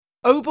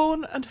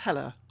Oborne and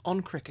Heller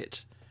on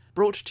cricket,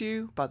 brought to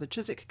you by the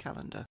Chiswick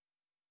Calendar.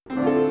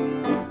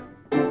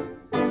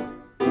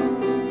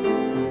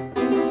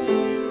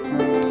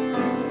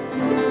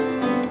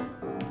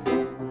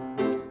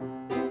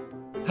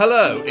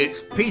 Hello,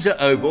 it's Peter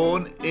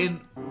Oborne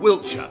in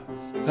Wiltshire.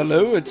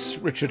 Hello, it's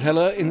Richard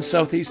Heller in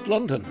southeast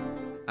London.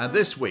 And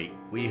this week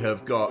we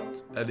have got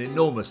an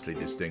enormously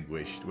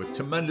distinguished, we're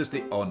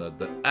tremendously honoured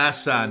that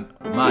Ahsan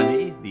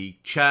Mani, the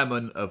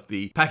chairman of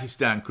the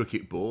Pakistan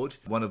Cricket Board,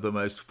 one of the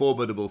most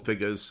formidable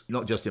figures,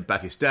 not just in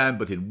Pakistan,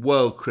 but in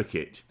world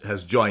cricket,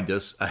 has joined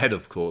us ahead,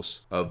 of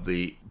course, of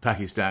the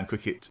Pakistan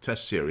Cricket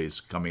Test Series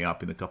coming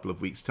up in a couple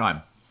of weeks'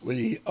 time.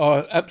 We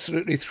are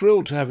absolutely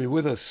thrilled to have you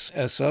with us,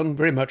 Ahsan,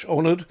 very much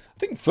honoured. I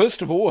think,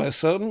 first of all,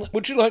 Ahsan,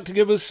 would you like to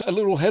give us a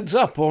little heads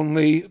up on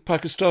the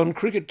Pakistan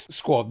cricket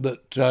squad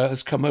that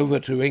has come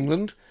over to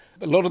England?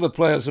 A lot of the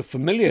players are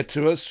familiar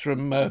to us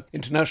from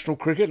international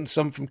cricket and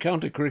some from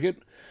county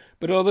cricket,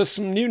 but are there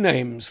some new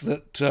names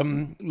that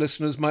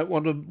listeners might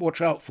want to watch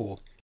out for?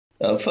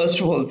 First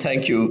of all,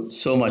 thank you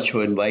so much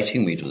for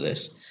inviting me to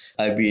this.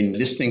 I've been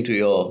listening to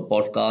your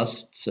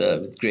podcasts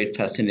with great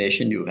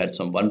fascination. You've had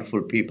some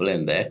wonderful people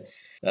in there,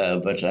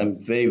 but I'm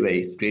very,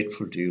 very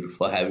grateful to you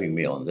for having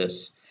me on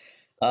this.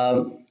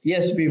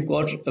 Yes, we've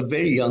got a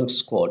very young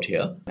squad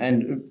here,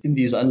 and in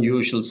these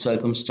unusual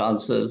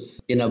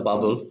circumstances, in a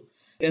bubble,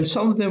 and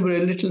some of them were a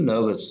little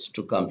nervous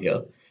to come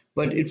here,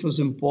 but it was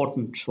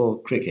important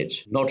for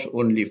cricket, not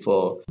only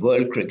for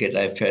world cricket,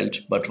 I felt,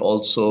 but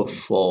also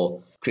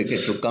for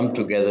cricket to come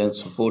together and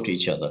support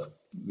each other.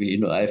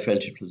 I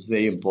felt it was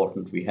very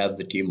important. We have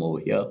the team over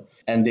here,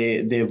 and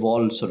they've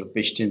all sort of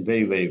pitched in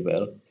very, very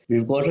well.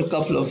 We've got a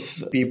couple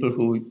of people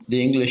who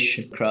the English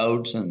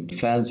crowds and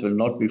fans will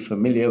not be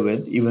familiar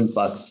with. Even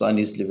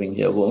Pakistanis living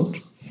here won't.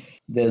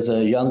 There's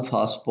a young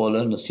fast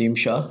bowler, Naseem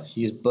Shah.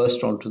 He's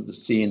burst onto the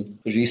scene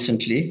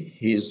recently.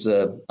 He's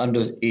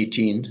under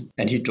 18,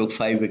 and he took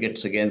 5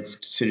 wickets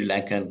against Sri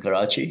Lanka and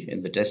Karachi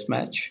in the test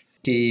match.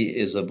 He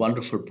is a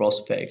wonderful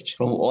prospect.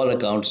 From all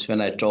accounts,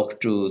 when I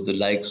talk to the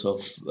likes of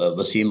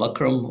Wasim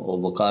Akram or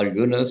Waqar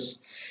Yunus,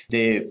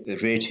 they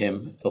rate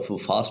him of a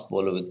fast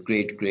bowler with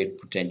great, great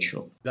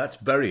potential. That's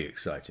very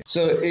exciting.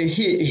 So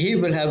he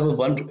will have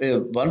a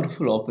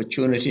wonderful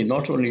opportunity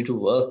not only to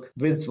work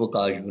with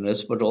Waqar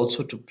Yunus, but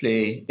also to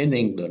play in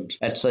England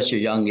at such a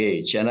young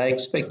age. And I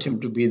expect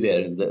him to be there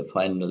in the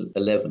final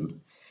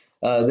 11.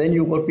 Then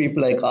you've got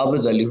people like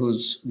Abid Ali,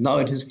 who's now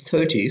in his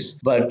 30s,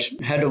 but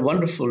had a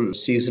wonderful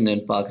season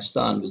in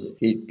Pakistan.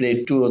 He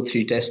played 2 or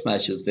 3 test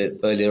matches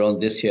earlier on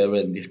this year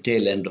and the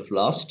tail end of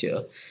last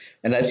year.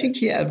 And I think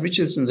he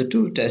averages in the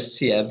 2 tests,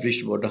 he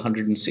averaged about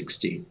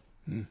 160.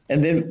 And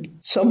then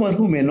someone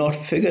who may not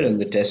figure in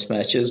the test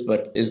matches,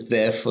 but is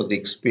there for the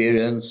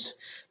experience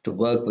to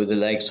work with the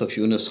likes of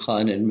Yunus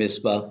Khan and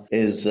Misbah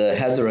is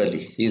Haider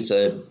Ali. He's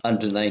an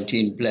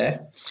under-19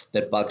 player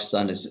that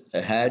Pakistan has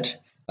had.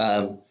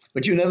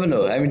 But you never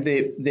know. I mean,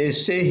 they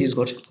say he's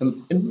got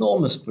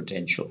enormous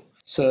potential.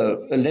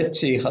 So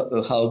let's see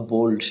how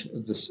bold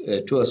this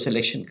tour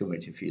selection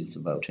committee feels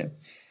about him.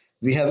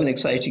 We have an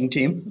exciting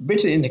team, a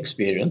bit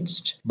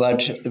inexperienced,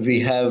 but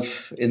we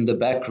have in the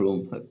back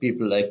room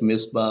people like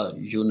Misbah,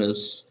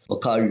 Yunus,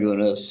 Waqar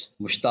Yunus,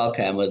 Mushtaq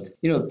Ahmed,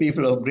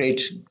 people of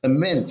great,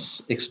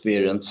 immense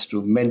experience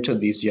to mentor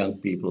these young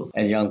people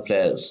and young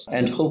players.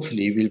 And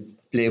hopefully we'll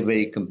play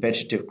very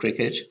competitive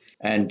cricket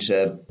and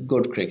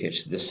good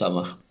cricket this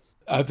summer.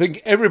 I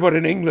think everybody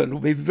in England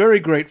will be very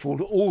grateful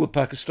to all the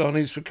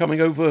Pakistanis for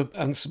coming over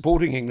and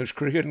supporting English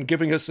cricket and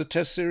giving us a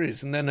test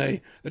series and then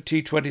a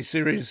T20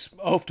 series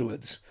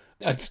afterwards.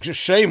 It's a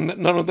shame that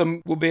none of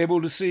them will be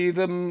able to see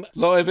them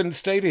live in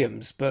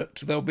stadiums, but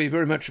they'll be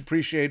very much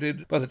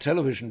appreciated by the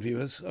television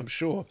viewers, I'm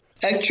sure.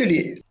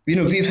 Actually,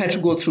 we've had to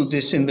go through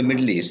this in the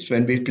Middle East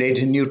when we've played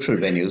in neutral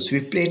venues.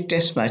 We've played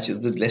test matches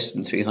with less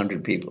than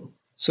 300 people.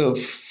 So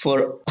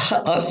for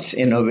us,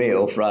 in a way,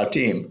 or for our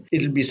team,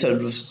 it'll be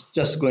sort of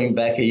just going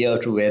back a year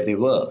to where they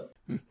were.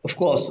 Of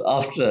course,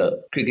 after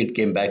cricket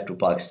came back to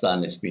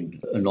Pakistan, it's been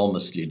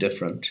enormously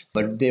different.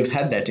 But they've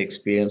had that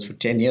experience for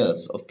 10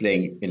 years of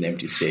playing in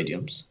empty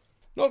stadiums.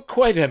 Not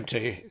quite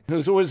empty. There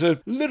was always a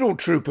little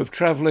troop of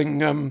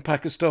travelling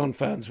Pakistan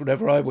fans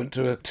whenever I went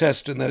to a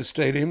test in those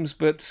stadiums,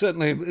 but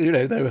certainly,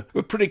 they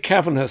were pretty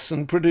cavernous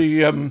and pretty...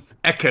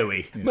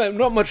 echoey. Well,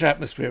 not much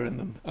atmosphere in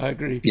them, I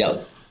agree.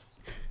 Yeah.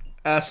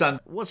 Ahsan,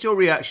 what's your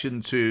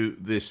reaction to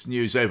this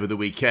news over the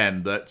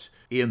weekend that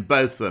Ian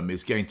Botham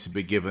is going to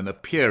be given a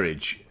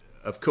peerage?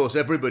 Of course,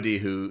 everybody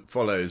who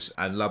follows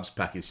and loves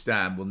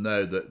Pakistan will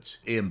know that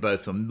Ian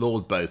Botham,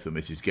 Lord Botham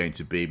as he's going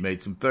to be,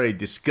 made some very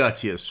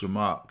discourteous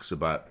remarks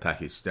about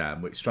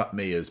Pakistan, which struck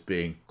me as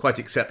being quite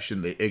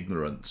exceptionally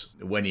ignorant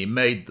when he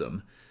made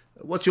them.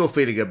 What's your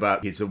feeling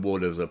about his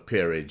award of a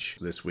peerage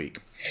this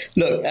week?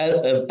 Look,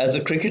 as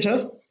a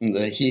cricketer,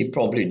 he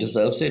probably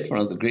deserves it,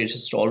 one of the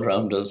greatest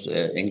all-rounders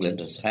England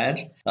has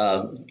had.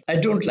 I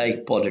don't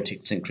like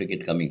politics and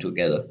cricket coming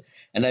together.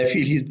 And I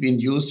feel he's been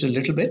used a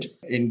little bit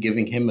in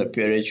giving him a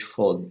peerage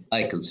for,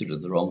 I consider,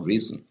 the wrong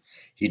reason.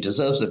 He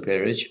deserves a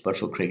peerage, but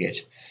for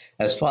cricket.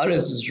 As far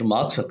as his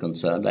remarks are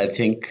concerned, I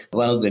think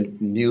one of the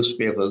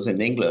newspapers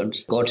in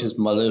England got his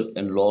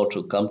mother-in-law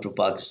to come to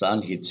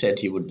Pakistan. He'd said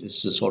this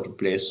is the sort of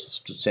place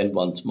to send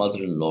one's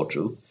mother-in-law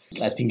to.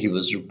 I think he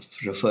was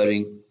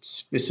referring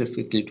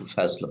specifically to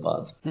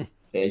Faisalabad.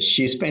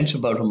 She spent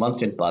about a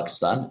month in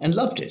Pakistan and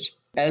loved it.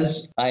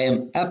 As I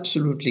am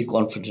absolutely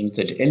confident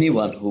that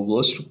anyone who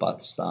goes to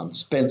Pakistan,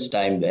 spends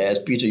time there, as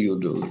Peter you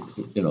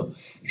do,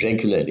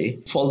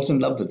 regularly, falls in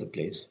love with the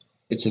place.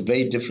 It's a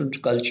very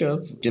different culture,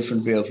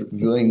 different way of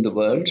viewing the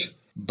world.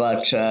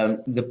 But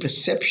the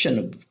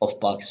perception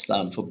of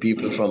Pakistan for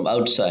people from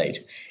outside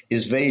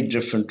is very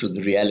different to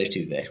the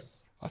reality there.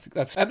 I think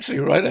that's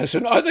absolutely right,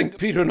 Ehsan. I think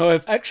Peter and I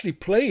have actually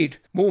played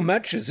more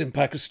matches in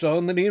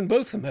Pakistan than Ian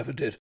Botham ever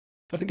did.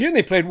 I think he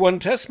only played one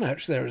test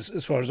match there,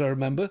 as far as I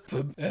remember,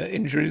 for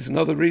injuries and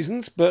other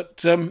reasons.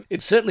 But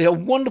it's certainly a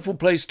wonderful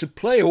place to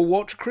play or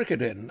watch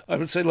cricket in, I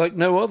would say, like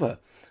no other.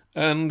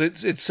 And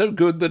it's so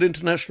good that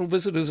international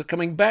visitors are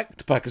coming back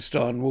to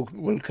Pakistan.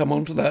 We'll come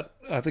on to that,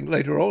 I think,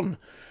 later on.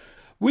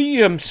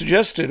 We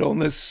suggested on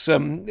this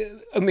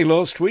only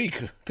last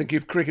week, thinking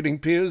of cricketing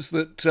peers,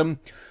 that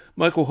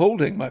Michael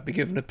Holding might be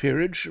given a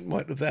peerage,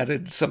 might have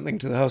added something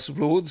to the House of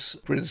Lords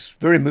for his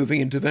very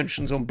moving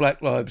interventions on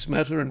Black Lives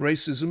Matter and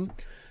racism.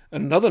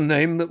 Another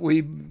name that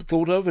we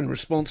thought of in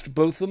response to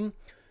Botham,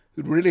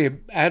 who'd really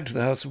add to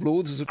the House of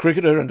Lords as a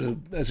cricketer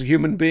and as a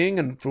human being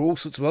and for all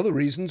sorts of other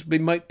reasons, would be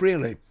Mike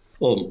Brearley.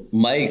 Well,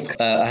 Mike,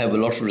 I have a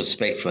lot of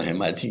respect for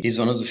him. I think he's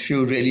one of the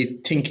few really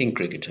thinking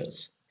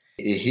cricketers.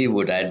 He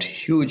would add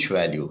huge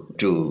value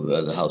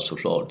to the House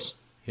of Lords.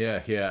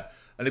 Yeah.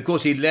 And of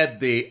course, he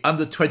led the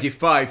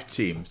under-25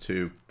 team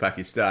to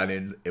Pakistan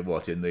in the late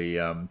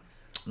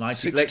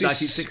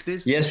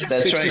 1960s? Yes,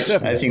 that's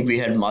 67. right. I think we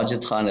had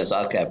Majid Khan as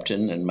our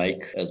captain and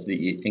Mike as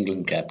the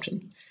England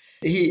captain.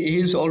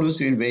 He's always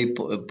been very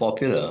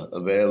popular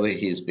wherever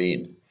he's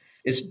been.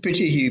 It's a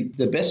pity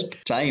the best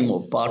time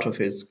or part of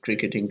his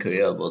cricketing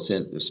career was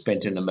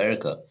spent in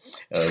America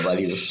while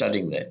he was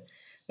studying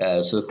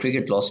there. So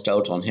cricket lost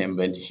out on him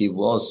when he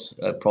was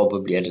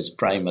probably at his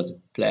prime as a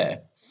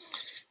player.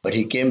 But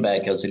he came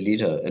back as a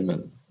leader,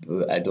 and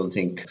I don't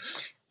think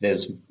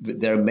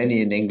there are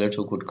many in England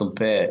who could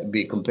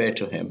be compared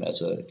to him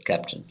as a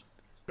captain.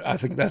 I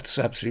think that's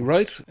absolutely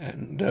right,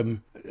 and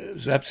it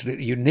was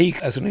absolutely unique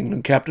as an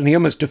England captain. He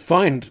almost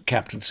defined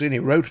captaincy, and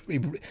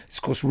he's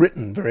of course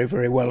written very,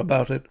 very well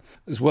about it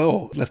as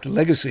well. Left a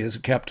legacy as a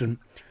captain.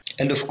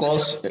 And of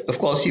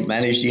course, he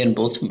managed Ian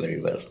Botham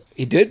very well.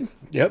 He did,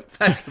 yep.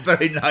 That's a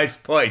very nice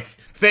point.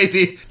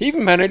 Maybe he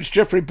even managed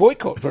Geoffrey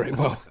Boycott very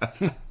well.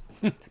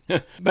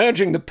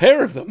 Managing the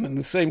pair of them in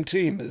the same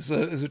team is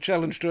a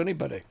challenge to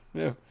anybody.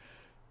 Yeah.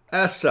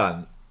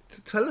 Ehsan,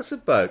 tell us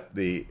about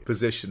the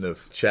position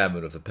of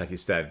chairman of the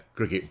Pakistan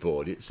Cricket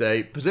Board. It's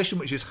a position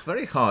which is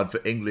very hard for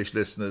English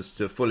listeners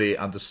to fully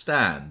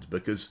understand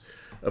because,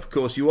 of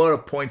course, you are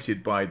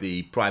appointed by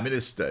the Prime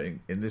Minister,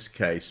 in this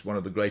case, one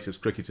of the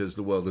greatest cricketers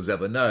the world has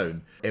ever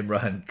known,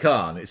 Imran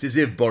Khan. It's as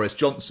if Boris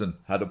Johnson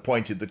had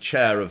appointed the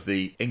chair of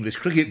the English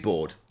Cricket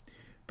Board.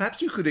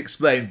 Perhaps you could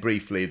explain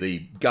briefly the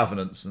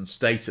governance and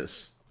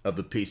status of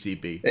the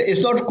PCB.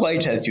 It's not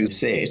quite as you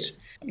say it.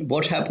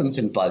 What happens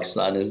in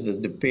Pakistan is that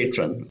the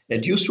patron,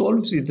 it used to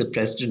always be the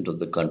president of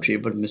the country,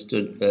 but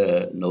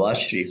Mr. Nawaz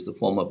Sharif, the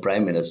former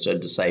prime minister,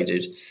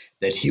 decided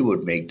that he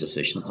would make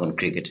decisions on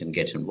cricket and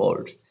get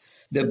involved.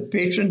 The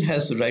patron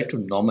has the right to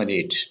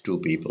nominate two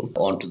people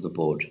onto the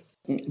board,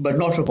 but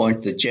not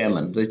appoint the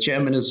chairman. The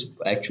chairman is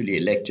actually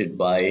elected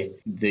by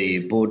the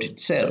board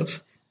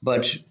itself.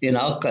 But in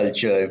our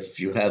culture, if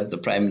you have the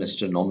prime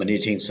minister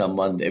nominating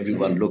someone,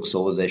 everyone looks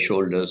over their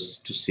shoulders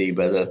to see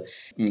whether,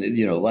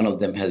 one of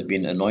them has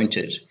been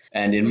anointed.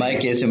 And in my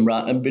case,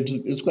 Imran,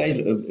 it's quite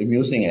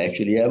amusing,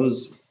 actually.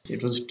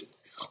 It was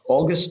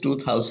August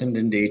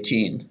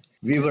 2018.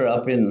 We were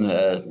up in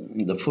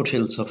the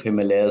foothills of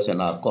Himalayas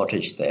in our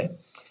cottage there.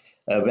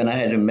 When I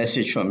had a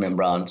message from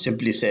Imran,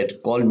 simply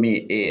said, "Call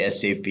me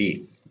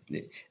ASAP."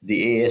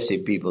 The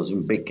ASAP was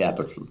in big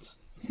capitals.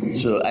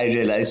 So I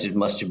realized it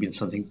must have been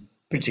something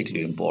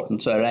particularly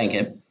important. So I rang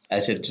him. I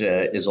said,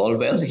 is all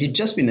well? He'd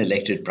just been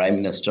elected prime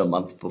minister a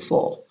month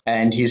before.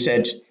 And he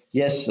said,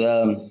 yes,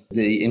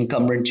 the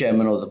incumbent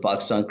chairman of the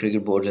Pakistan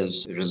Cricket Board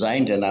has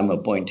resigned and I'm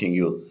appointing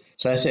you.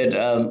 So I said,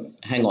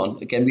 hang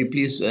on, can we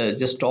please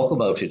just talk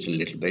about it a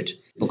little bit?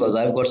 Because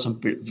I've got some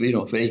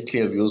very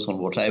clear views on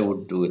what I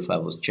would do if I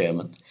was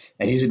chairman.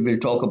 And he said, we'll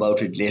talk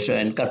about it later,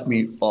 and cut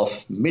me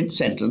off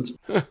mid-sentence.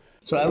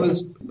 So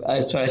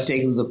I started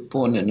taking the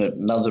phone in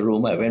another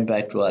room. I went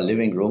back to our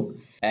living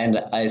room and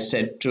I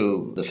said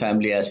to the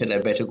family, I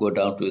better go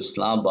down to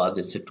Islamabad.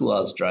 It's a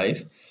 2-hour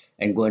drive,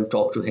 and go and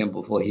talk to him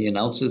before he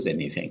announces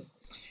anything.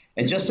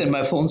 And just then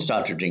my phone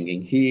started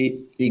ringing.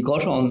 He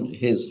got on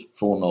his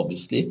phone,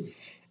 obviously,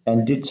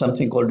 and did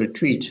something called a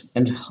tweet.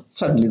 And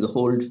suddenly the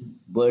whole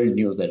world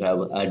knew that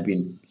I'd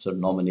been sort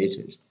of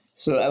nominated.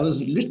 So I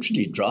was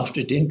literally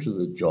drafted into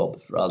the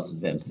job rather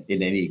than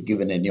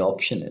given any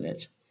option in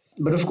it.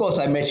 But of course,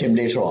 I met him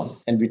later on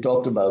and we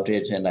talked about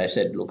it. And I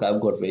said, look,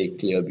 I've got very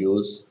clear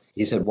views.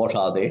 He said, what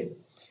are they?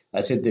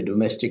 I said the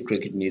domestic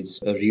cricket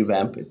needs a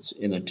revamp. It's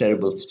in a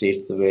terrible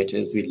state the way it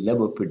is. We'll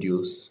never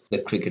produce the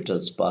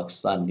cricketers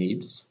Pakistan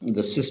needs.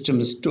 The system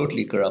is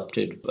totally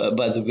corrupted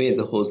by the way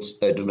the whole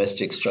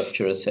domestic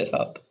structure is set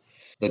up.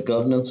 The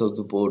governance of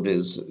the board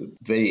is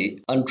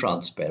very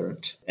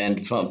untransparent.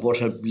 And from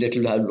what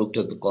little I've looked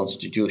at the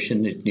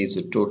constitution, it needs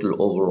a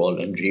total overhaul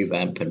and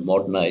revamp and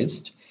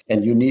modernized.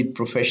 And you need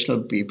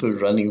professional people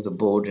running the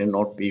board and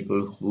not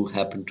people who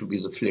happen to be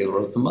the flavor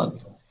of the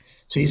month.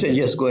 So he said,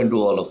 yes, go and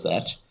do all of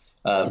that.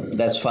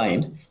 That's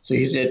fine. So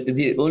he said,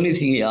 the only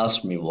thing he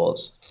asked me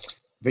was,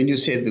 when you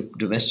say the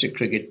domestic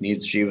cricket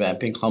needs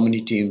revamping, how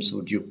many teams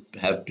would you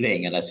have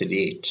playing? And I said,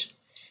 8.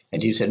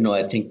 And he said, no,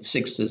 I think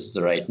 6 is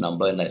the right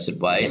number. And I said,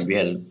 why? And we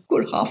had a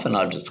good half an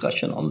hour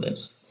discussion on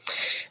this.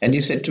 And he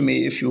said to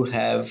me,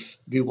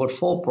 we've got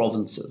 4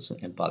 provinces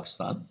in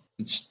Pakistan.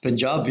 It's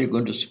Punjab, we're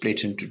going to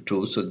split into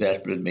 2, so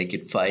that will make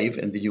it 5.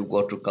 And then you've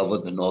got to cover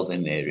the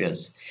northern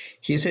areas.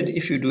 He said,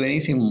 if you do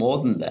anything more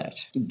than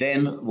that,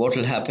 then what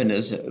will happen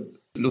is,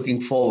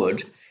 looking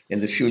forward, in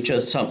the future,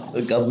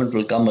 the government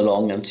will come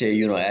along and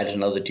say, add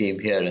another team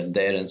here and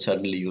there, and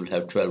suddenly you'll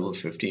have 12 or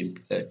 15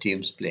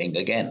 teams playing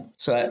again.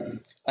 So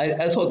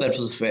I thought that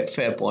was a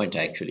fair point,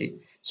 actually.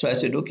 So I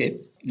said, okay,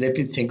 let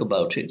me think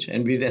about it.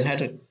 And we then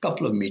had a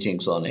couple of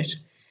meetings on it.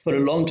 For a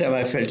long time,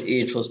 I felt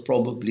 8 was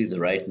probably the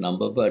right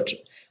number, but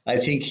I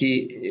think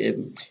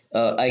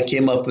I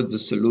came up with the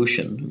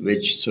solution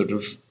which sort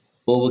of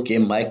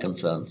overcame my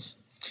concerns.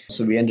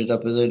 So we ended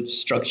up with a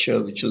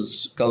structure which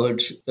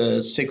covered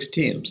 6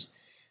 teams.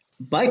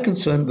 My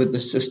concern with the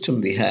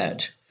system we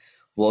had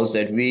was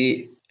that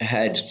we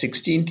had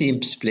 16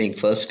 teams playing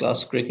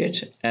first-class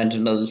cricket and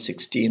another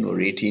 16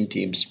 or 18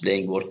 teams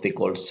playing what they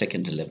called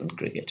second 11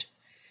 cricket,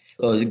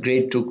 or the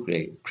grade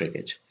 2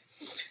 cricket.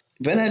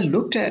 When I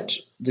looked at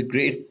the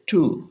grade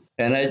 2,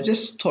 and I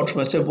just thought to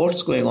myself,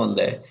 what's going on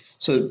there?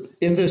 So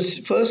in this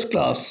first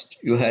class,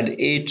 you had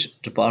 8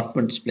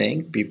 departments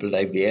playing, people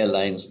like the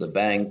airlines, the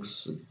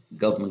banks,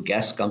 government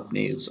gas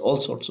companies, all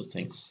sorts of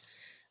things.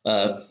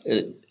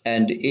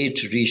 And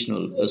 8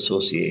 regional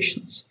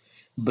associations.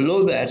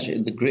 Below that,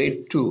 in the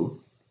grade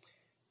 2,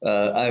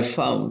 I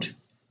found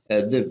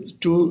the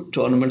 2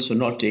 tournaments were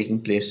not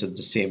taking place at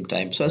the same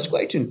time. So I was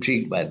quite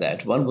intrigued by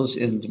that. One was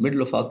in the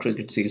middle of our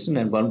cricket season,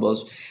 and one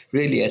was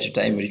really at a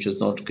time which was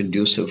not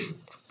conducive to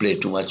play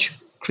too much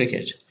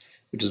cricket.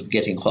 It was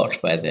getting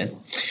hot by then.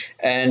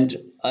 And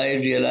I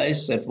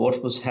realized that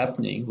what was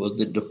happening was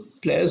that the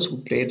players who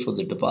played for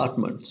the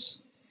departments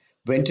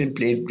went and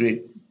played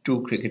grade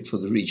 2 cricket for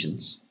the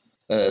regions.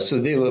 So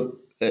they were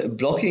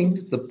blocking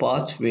the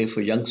pathway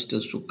for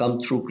youngsters to come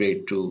through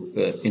grade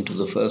 2 into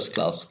the first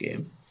class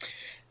game.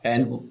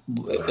 And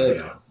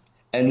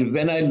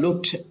when I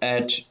looked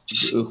at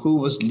who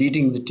was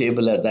leading the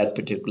table at that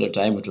particular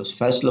time, it was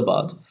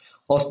Faisalabad.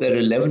 Of their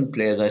 11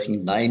 players, I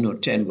think 9 or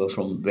 10 were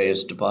from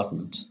various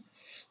departments.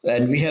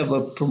 And we have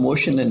a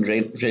promotion and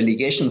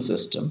relegation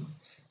system.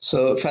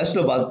 So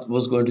Faisalabad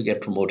was going to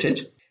get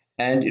promoted,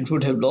 and it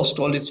would have lost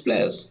all its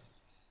players,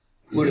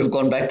 would have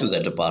gone back to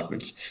their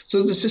departments.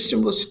 So the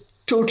system was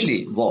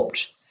totally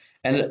warped.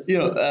 And,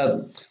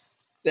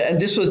 and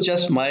this was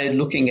just my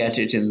looking at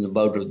it in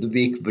about the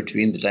week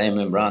between the time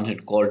Imran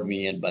had called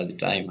me and by the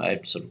time I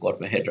had sort of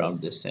got my head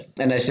around this thing.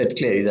 And I said,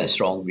 clearly, that's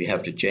wrong. We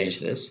have to change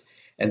this.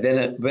 And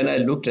then when I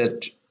looked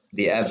at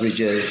the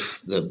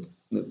averages, the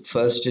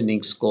first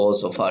inning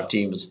scores of our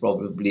team is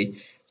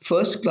probably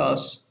first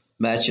class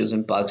matches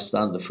in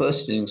Pakistan. The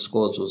first inning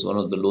scores was one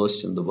of the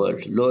lowest in the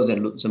world, lower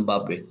than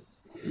Zimbabwe.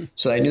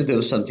 So I knew there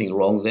was something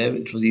wrong there.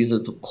 It was either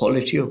the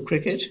quality of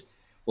cricket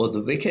or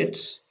the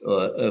wickets,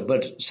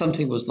 but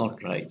something was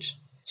not right.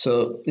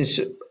 So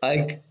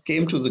I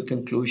came to the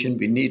conclusion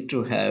we need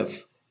to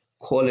have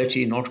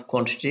quality, not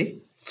quantity,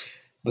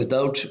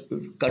 without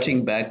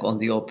cutting back on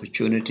the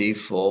opportunity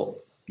for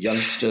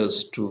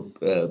youngsters to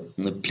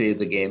play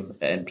the game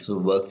and to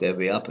work their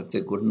way up if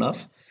they're good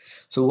enough.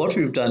 So what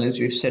we've done is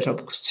we've set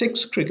up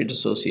 6 cricket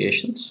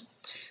associations.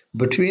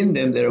 Between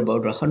them, there are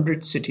about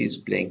 100 cities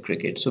playing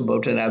cricket, so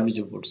about an average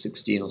of about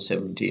 16 or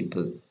 17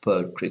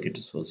 per cricket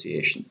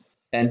association.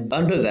 And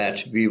under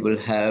that, we will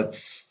have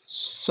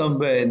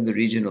somewhere in the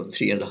region of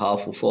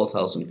 3,500 or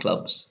 4,000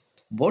 clubs.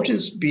 What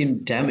has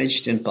been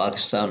damaged in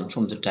Pakistan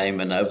from the time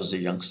when I was a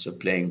youngster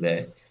playing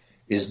there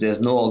is there's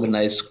no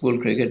organized school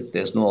cricket,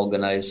 there's no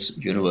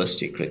organized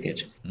university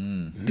cricket.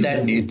 Mm-hmm.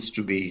 That needs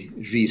to be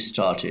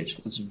restarted.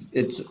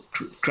 It's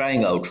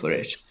crying out for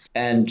it.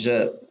 And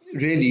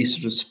really,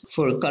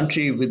 for a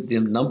country with the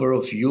number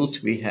of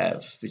youth we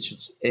have, which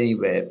is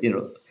anywhere,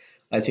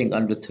 I think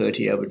under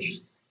 30, I would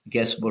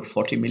guess about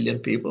 40 million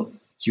people,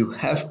 you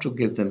have to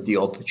give them the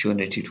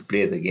opportunity to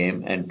play the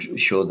game and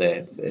show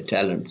their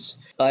talents.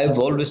 I've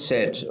always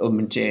said or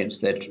maintained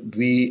that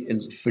we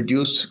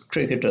produce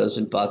cricketers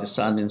in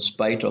Pakistan in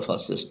spite of our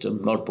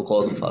system, not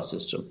because of our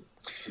system.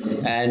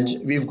 And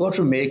we've got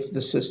to make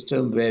the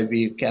system where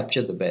we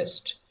capture the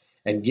best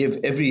and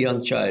give every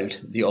young child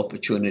the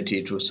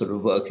opportunity to sort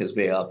of work his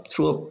way up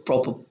through a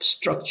proper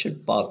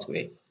structured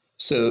pathway.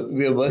 So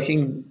we are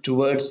working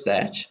towards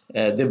that.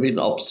 There have been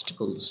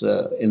obstacles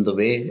in the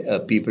way.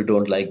 People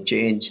don't like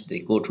change. They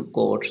go to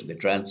court. They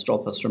try and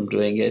stop us from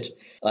doing it.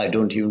 I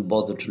don't even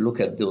bother to look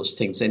at those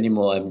things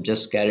anymore. I'm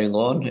just carrying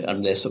on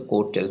unless a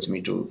court tells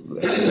me to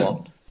hang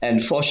on.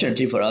 And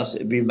fortunately for us,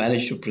 we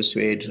managed to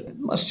persuade, it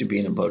must have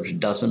been about a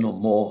dozen or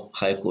more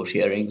High Court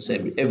hearings.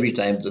 And every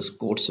time the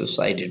courts have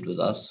sided with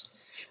us,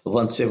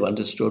 once they've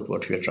understood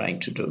what we're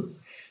trying to do.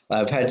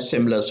 I've had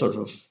similar sort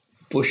of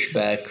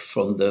pushback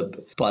from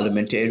the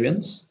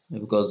parliamentarians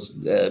because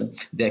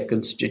their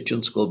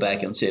constituents go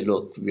back and say,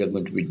 look, we are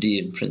going to be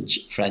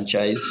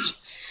de-enfranchised.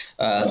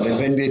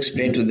 When we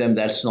explain to them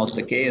that's not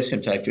the case,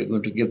 in fact, we're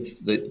going to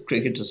give the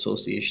cricket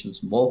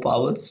associations more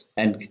powers.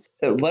 And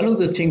one of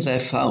the things I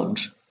found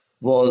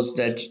was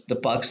that the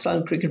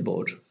Pakistan Cricket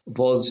Board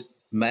was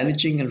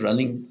managing and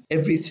running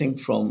everything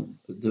from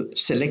the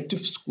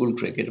selective school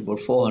cricket, about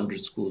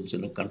 400 schools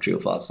in a country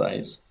of our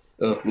size,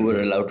 who were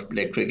allowed to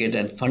play cricket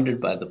and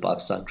funded by the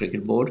Pakistan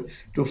Cricket Board,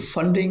 to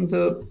funding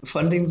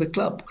the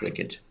club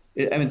cricket.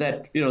 I mean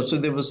so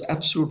there was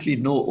absolutely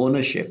no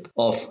ownership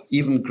of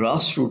even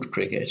grassroots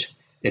cricket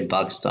in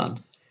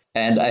Pakistan.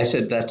 And I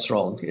said that's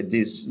wrong.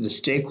 The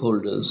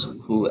stakeholders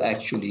who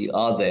actually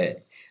are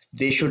there,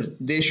 they should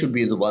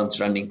be the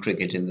ones running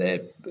cricket in their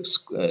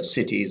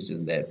cities,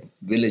 in their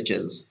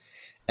villages,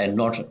 and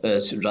not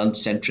run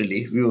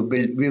centrally.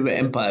 We were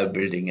empire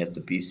building at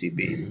the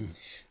PCB.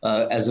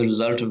 As a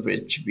result of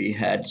which, we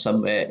had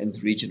somewhere in the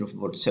region of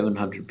about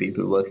 700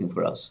 people working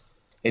for us.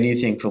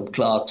 Anything from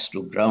clerks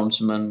to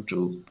groundsmen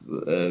to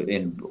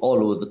in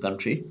all over the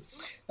country.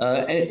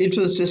 And it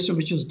was a system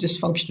which was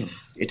dysfunctional.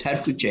 It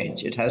had to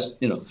change. It has,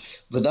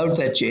 without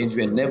that change,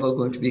 we're never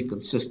going to be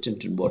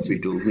consistent in what we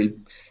do.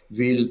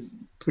 We'll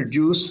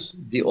produce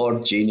the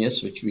odd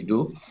genius, which we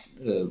do,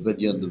 with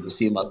the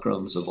Wasim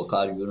Akrams, the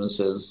Waqar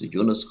Yunuses, the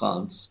Yunus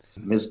Khans,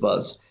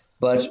 Misbahs.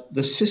 But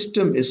the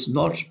system is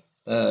not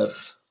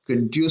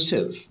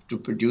conducive to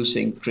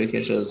producing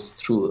cricketers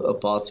through a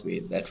pathway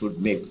that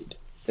would make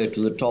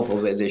to the top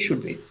of where they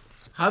should be.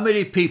 How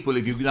many people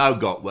have you now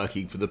got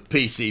working for the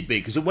PCB?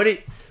 Because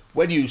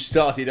when you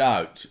started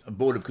out on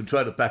Board of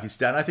Control of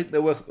Pakistan, I think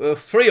there were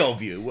three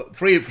of you,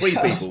 three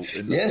people.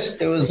 Yes,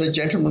 there was a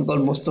gentleman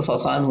called Mustafa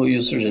Khan who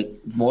used to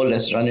more or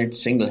less run it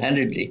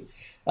single-handedly.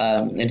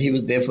 And he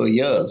was there for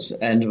years,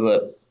 and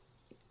Arif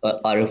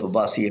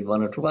Abbasi and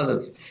one or two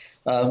others.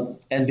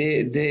 And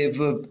they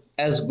were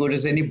as good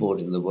as any board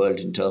in the world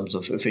in terms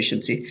of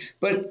efficiency.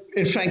 But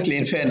frankly,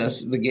 in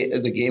fairness, the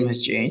game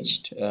has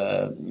changed.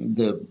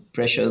 The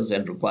pressures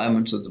and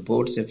requirements of the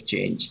boards have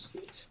changed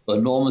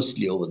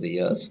enormously over the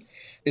years.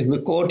 In the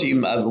core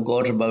team, I've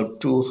got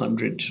about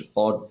 200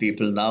 odd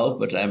people now,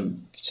 but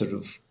I'm sort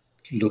of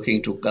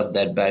looking to cut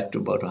that back to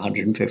about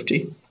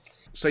 150.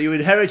 So you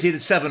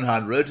inherited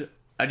 700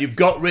 and you've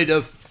got rid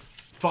of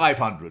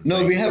 500?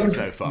 No, we haven't.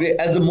 So far.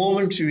 At the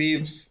moment,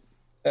 we've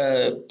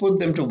put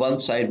them to one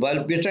side.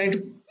 While we're trying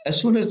to, as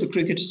soon as the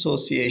cricket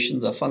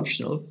associations are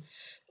functional,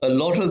 a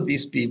lot of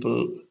these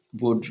people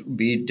would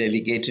be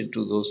delegated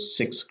to those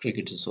 6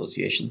 cricket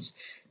associations.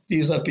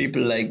 These are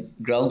people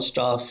like ground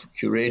staff,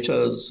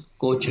 curators,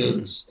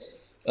 coaches,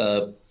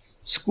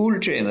 school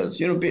trainers,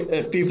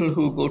 people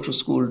who go to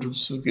school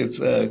to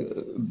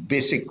give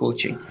basic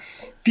coaching.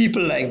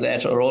 People like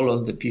that are all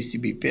on the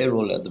PCB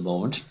payroll at the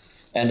moment.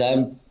 And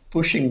I'm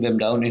pushing them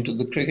down into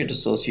the cricket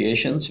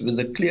associations with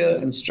the clear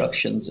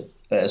instructions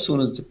as soon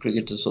as the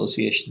cricket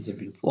associations have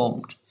been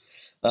formed,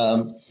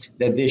 that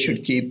they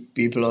should keep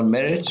people on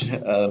merit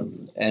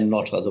and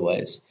not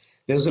otherwise.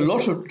 There's a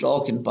lot of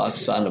talk in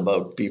Pakistan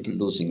about people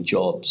losing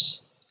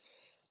jobs.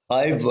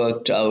 I've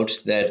worked out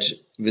that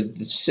with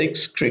the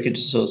 6 cricket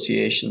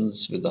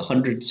associations, with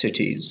 100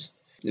 cities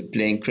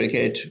playing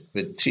cricket,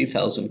 with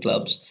 3,000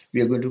 clubs,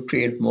 we are going to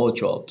create more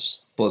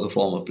jobs for the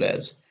former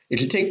players.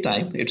 It'll take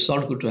time. It's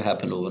not going to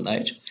happen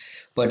overnight.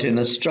 But in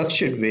a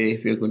structured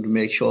way, we're going to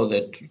make sure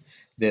that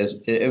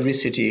every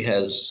city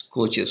has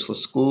coaches for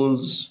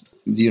schools.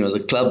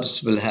 The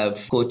clubs will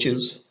have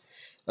coaches.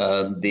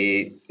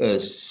 The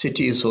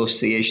city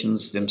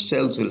associations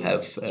themselves will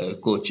have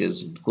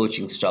coaches and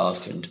coaching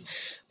staff and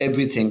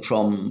everything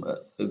from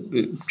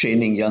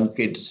training young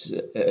kids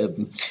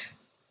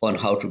on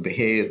how to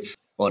behave,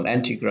 on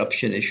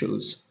anti-corruption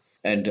issues,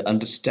 and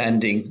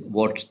understanding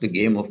what the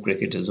game of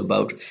cricket is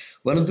about.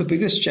 One of the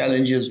biggest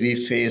challenges we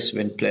face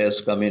when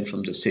players come in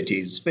from the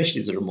cities,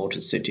 especially the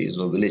remotest cities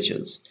or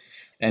villages,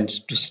 and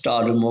to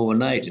stardom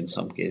overnight in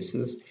some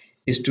cases,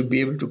 is to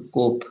be able to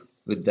cope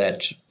with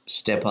that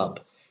step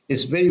up.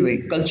 It's very,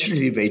 very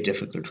culturally very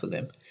difficult for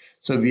them.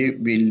 So we'll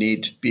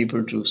need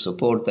people to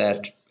support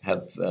that,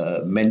 have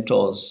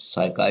mentors,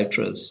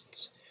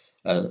 psychiatrists,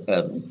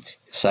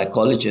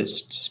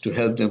 psychologists to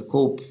help them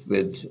cope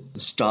with the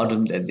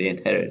stardom that they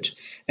inherit.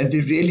 And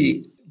they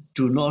really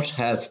do not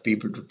have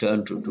people to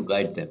turn to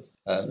guide them.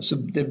 So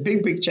there are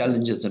big, big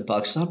challenges in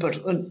Pakistan,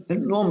 but an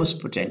enormous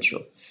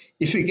potential.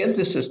 If we get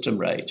the system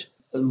right,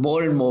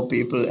 more and more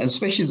people, and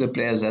especially the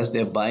players as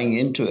they're buying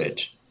into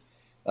it,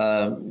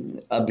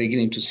 are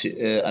beginning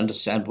to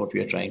understand what we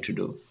are trying to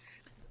do.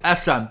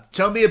 Ahsan,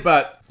 tell me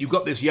about, you've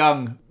got this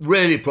young,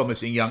 really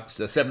promising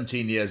youngster,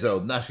 17 years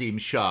old, Naseem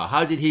Shah.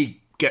 How did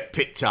he get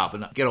picked up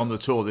and get on the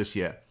tour this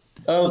year?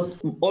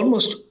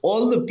 Almost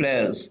all the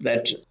players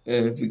that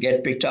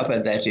get picked up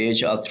at that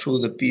age are through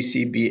the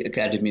PCB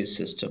Academy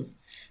system.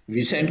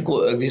 We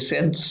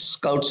send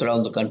scouts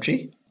around the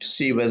country to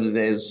see whether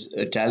there's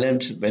a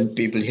talent. When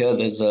people hear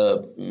there's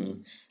a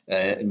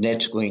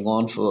net going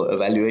on for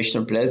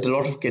evaluation of players, a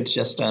lot of kids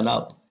just turn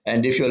up.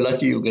 And if you're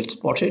lucky, you get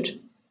spotted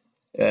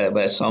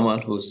by someone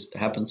who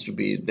happens to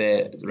be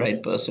the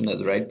right person at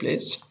the right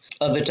place.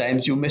 Other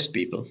times you miss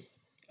people.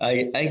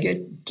 I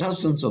get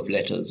dozens of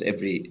letters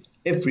every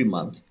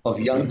month of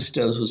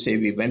youngsters who say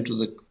we went to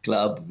the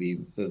club,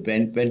 we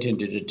went and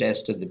did a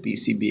test at the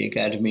PCB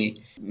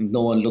Academy.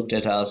 No one looked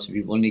at us.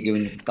 We've only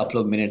given a couple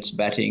of minutes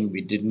batting.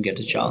 We didn't get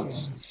a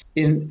chance.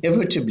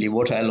 Inevitably,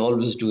 what I'll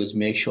always do is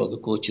make sure the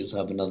coaches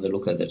have another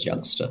look at that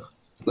youngster.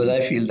 Because I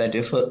feel that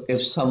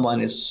if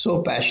someone is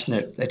so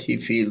passionate that he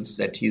feels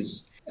that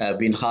he's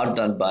been hard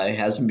done by,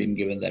 hasn't been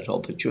given that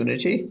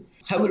opportunity,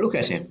 have a look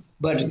at him.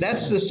 But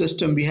that's the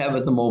system we have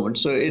at the moment.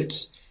 So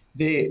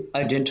they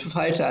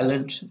identify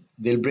talent,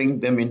 they'll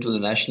bring them into the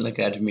National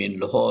Academy in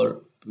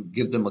Lahore,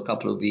 give them a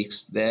couple of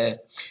weeks there.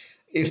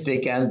 If they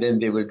can, then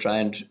they will try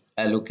and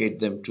allocate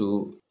them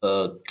to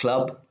a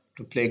club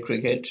to play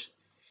cricket.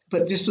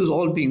 But this is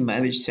all being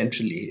managed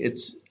centrally.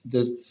 It's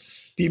the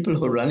people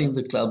who are running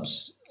the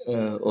clubs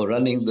or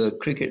running the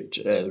cricket,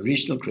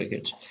 regional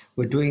cricket,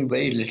 were doing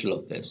very little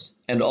of this.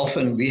 And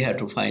often we had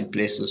to find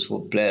places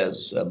for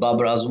players.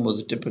 Babar Azam was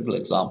a typical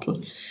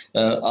example.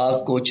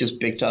 Our coaches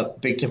picked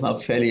him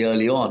up fairly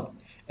early on,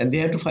 and they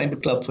had to find a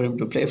club for him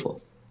to play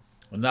for.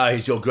 Well, now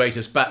he's your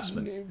greatest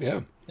batsman.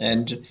 Yeah.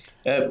 And,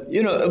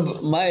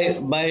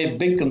 my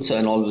big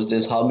concern always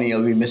is how many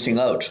are we missing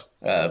out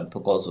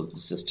because of the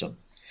system.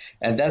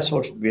 And that's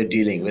what we're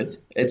dealing with.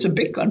 It's a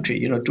big country,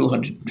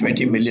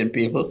 220 million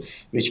people,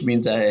 which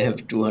means I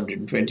have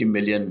 220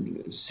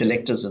 million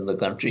selectors in the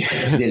country.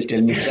 They'll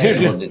tell me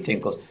exactly what they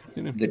think of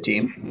the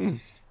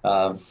team.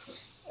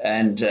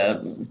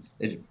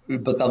 It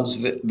becomes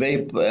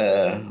very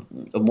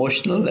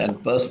emotional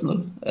and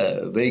personal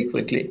very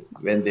quickly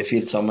when they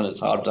feel someone is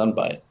hard done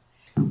by.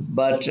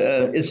 But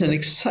it's an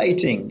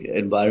exciting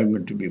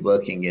environment to be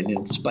working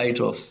in spite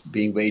of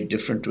being very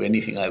different to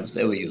anything I was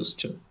ever used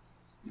to.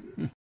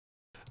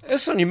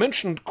 Ehsan, you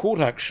mentioned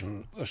court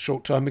action a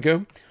short time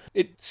ago.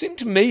 It seemed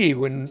to me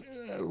when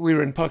we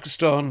were in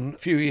Pakistan a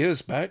few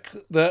years back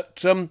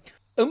that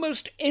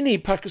almost any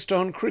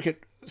Pakistan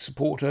cricket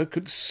supporter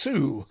could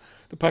sue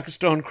the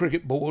Pakistan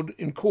Cricket Board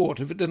in court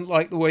if it didn't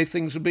like the way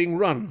things are being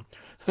run.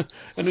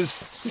 And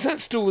is that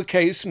still the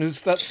case, and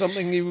is that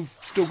something you've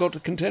still got to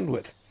contend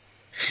with?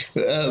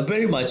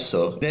 Very much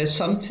so. There's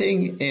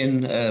something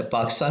in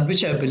Pakistan,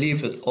 which I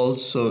believe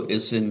also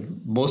is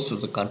in most of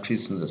the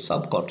countries in the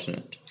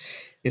subcontinent,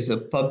 is a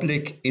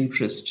public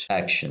interest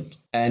action.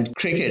 And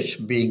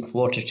cricket being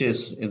what it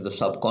is in the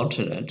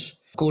subcontinent,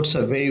 courts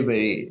are very,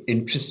 very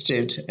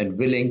interested and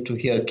willing to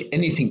hear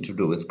anything to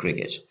do with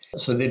cricket.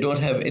 So they don't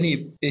have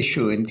any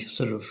issue in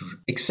sort of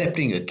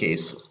accepting a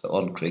case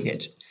on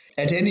cricket.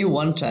 At any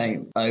one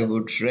time, I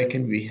would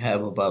reckon we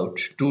have about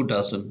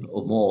 24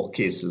 or more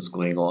cases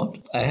going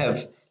on. I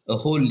have a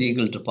whole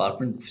legal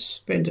department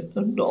spend an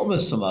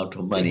enormous amount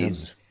of money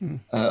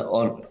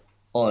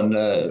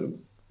on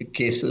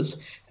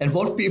cases. And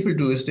what people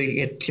do is they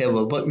get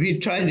clever, but we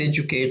try and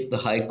educate the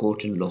High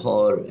Court in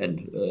Lahore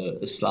and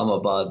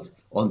Islamabad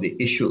on the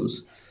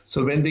issues.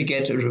 So when they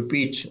get a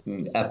repeat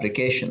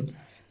application,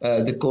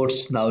 the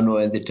courts now know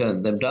and they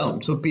turn them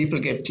down. So people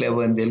get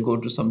clever and they'll go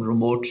to some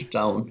remote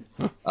town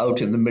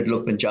out in the middle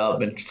of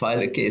Punjab and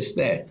file a case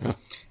there.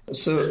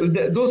 So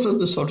those are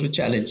the sort of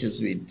challenges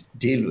we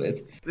deal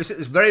with. This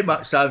very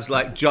much sounds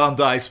like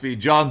Jarndyce v.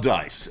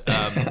 Jarndyce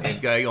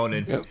going on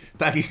in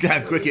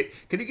Pakistan cricket.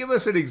 Can you give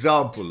us an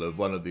example of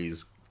one of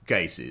these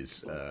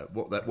cases,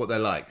 what they're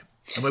like?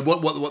 I mean,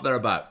 what they're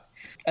about?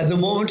 At the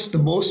moment, the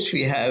most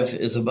we have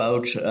is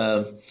about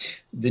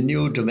the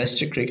new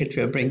domestic cricket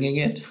we are bringing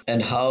in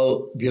and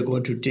how we are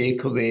going to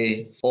take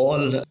away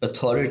all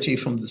authority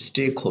from the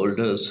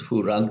stakeholders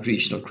who run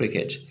regional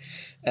cricket.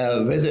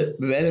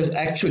 Whereas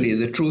actually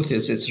the truth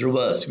is it's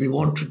reverse. We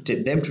want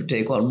them to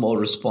take on more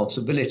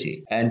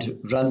responsibility and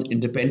run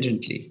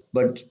independently.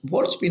 But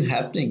what's been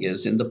happening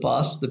is in the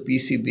past, the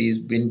PCB has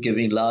been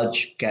giving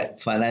large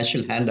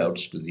financial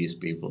handouts to these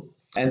people.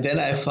 And then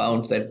I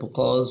found that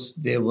because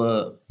they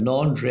were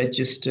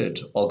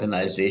non-registered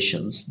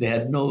organizations, they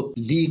had no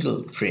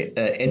legal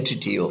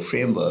entity or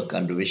framework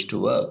under which to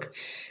work.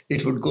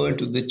 It would go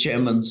into the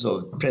chairman's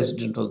or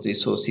president of the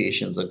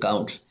association's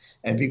account,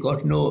 and we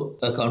got no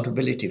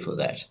accountability for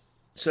that.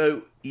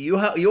 So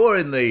you're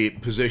in the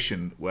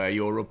position where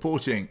you're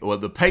reporting, or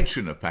the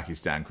patron of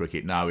Pakistan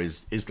cricket now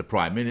is the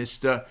Prime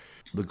Minister,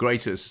 the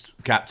greatest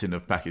captain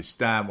of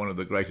Pakistan, one of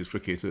the greatest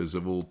cricketers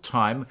of all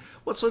time.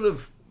 What sort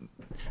of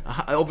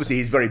obviously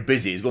he's very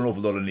busy, he's got an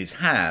awful lot on his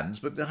hands,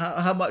 but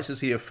how much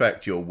does he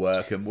affect your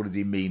work and what does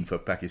he mean for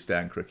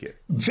Pakistan cricket?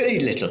 Very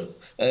little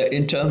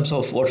in terms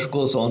of what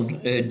goes on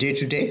day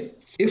to day.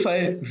 If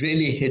I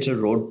really hit a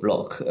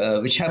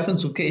roadblock, which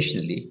happens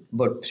occasionally,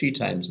 about 3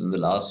 times in the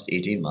last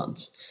 18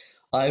 months,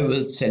 I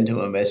will send him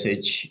a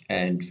message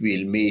and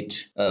we'll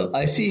meet.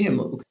 I see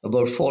him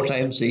about 4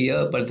 times a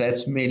year, but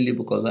that's mainly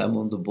because I'm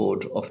on the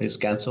board of his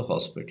cancer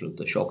hospital,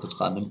 the Shaukat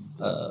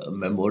Khanum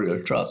Memorial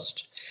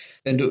Trust.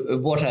 And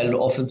what I'll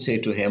often say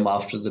to him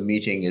after the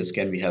meeting is,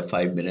 can we have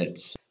 5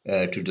 minutes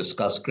to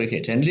discuss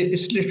cricket? And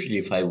it's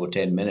literally 5 or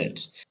 10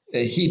 minutes.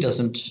 He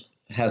doesn't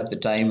have the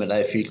time, and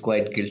I feel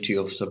quite guilty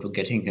of sort of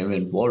getting him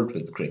involved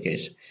with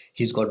cricket.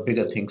 He's got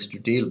bigger things to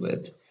deal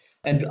with.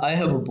 And I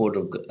have a board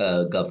of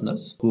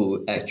governors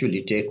who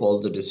actually take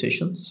all the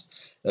decisions.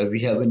 We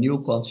have a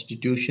new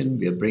constitution.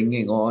 We are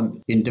bringing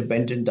on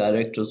independent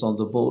directors on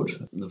the board,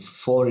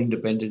 4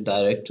 independent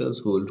directors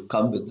who will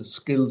come with the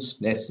skills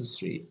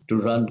necessary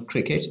to run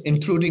cricket,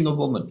 including a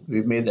woman.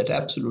 We've made that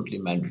absolutely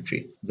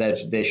mandatory,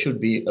 that there should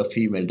be a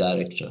female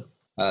director.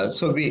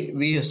 So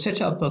we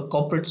set up a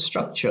corporate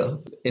structure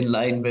in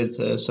line with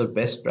sort of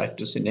best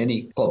practice in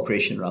any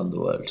corporation around the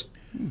world.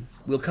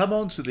 We'll come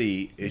on to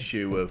the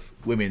issue of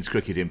women's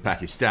cricket in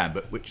Pakistan,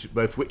 but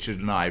both Richard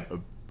and I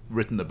have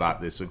written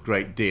about this a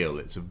great deal.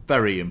 It's a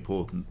very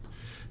important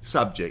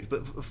subject.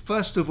 But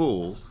first of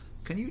all,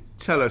 can you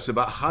tell us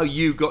about how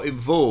you got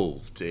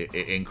involved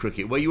in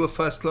cricket? Were you a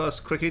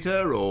first-class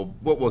cricketer, or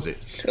what was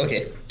it?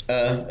 Okay.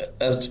 I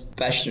was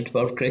passionate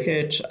about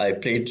cricket. I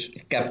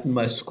captained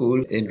my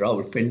school in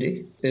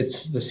Rawalpindi.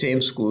 It's the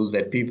same school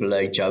that people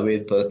like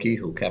Javed Burki,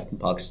 who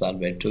captained Pakistan,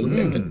 went to,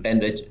 and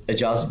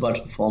Ajaz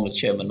Butt, former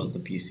chairman of the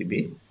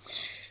PCB.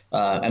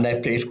 And I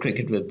played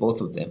cricket with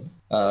both of them.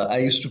 I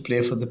used to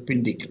play for the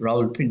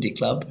Rawalpindi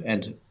club,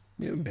 and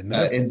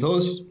in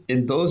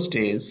those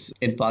days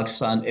in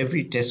Pakistan,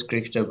 every Test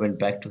cricketer went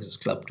back to his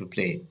club to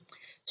play.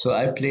 So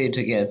I played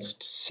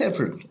against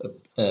several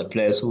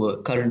players who were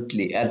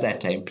currently at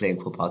that time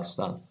playing for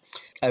Pakistan.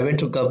 I went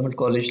to Government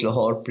College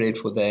Lahore, played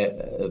for their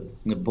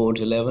board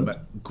 11.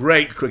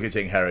 Great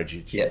cricketing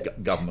heritage, yeah.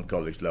 Government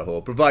College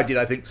Lahore. Provided,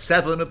 I think,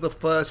 7 of the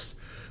first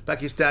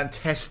Pakistan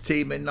Test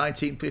team in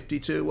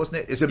 1952, wasn't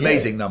it? It's an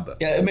amazing number.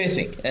 Yeah,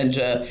 amazing. And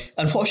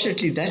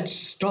unfortunately, that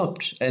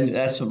stopped. And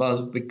that's one of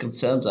the big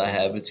concerns I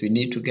have, is we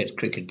need to get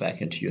cricket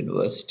back into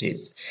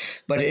universities.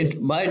 But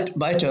in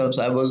my terms,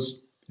 it was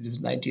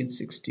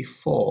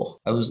 1964.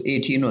 I was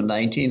 18 or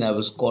 19. I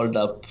was called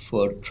up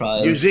for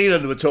trials. New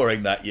Zealand were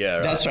touring that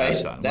year. That's right.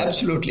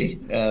 Absolutely.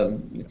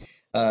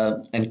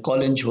 And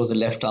Collins was a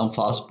left-arm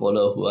fast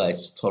bowler who I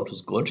thought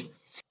was good.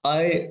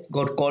 I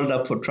got called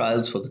up for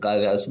trials for the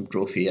Quaid-e-Azam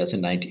Trophy as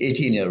an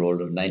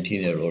 18-year-old or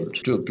 19-year-old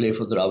to play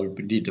for the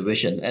Rawalpindi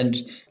division. And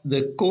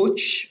the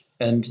coach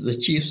and the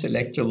chief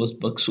selector was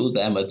Maqsood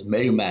Ahmed,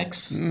 Merry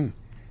Max.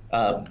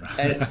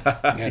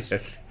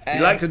 Yes. He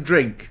liked to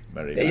drink,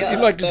 Merry Max. Yeah,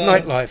 he liked his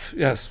nightlife,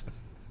 yes.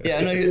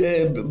 Yeah,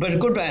 no, but a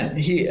good man.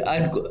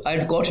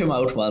 I'd got him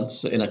out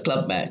once in a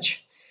club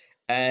match,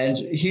 and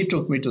he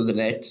took me to the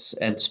nets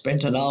and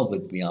spent an hour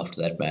with me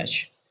after that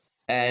match.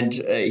 And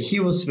he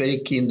was very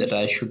keen that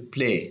I should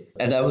play.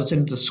 And I was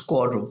in the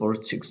squad of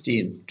about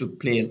 16 to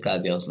play in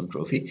Quaid-e-Azam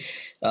Trophy.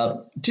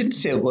 Didn't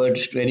say a word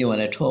to anyone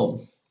at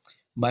home.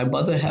 My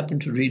mother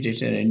happened to read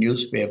it in a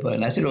newspaper,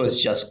 and I said, oh,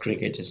 it's just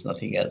cricket, it's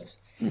nothing else.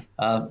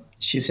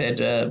 She said,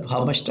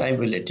 how much time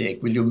will it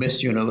take? Will you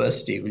miss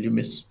university? Will you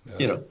miss,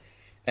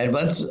 And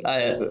once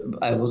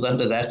I was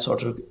under that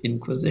sort of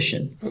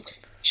inquisition,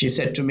 she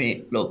said to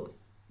me, look,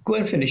 go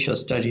and finish your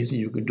studies and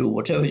you can do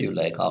whatever you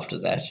like after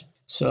that.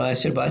 So I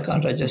said, why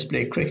can't I just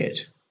play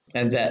cricket?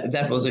 And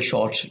that was a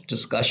short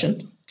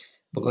discussion,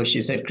 because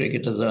she said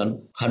cricketers earn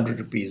 100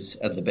 rupees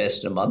at the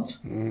best a month.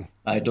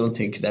 I don't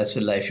think that's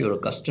the life you're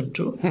accustomed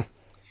to.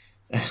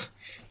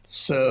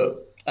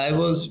 So I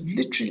was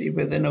literally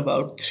within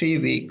about 3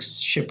 weeks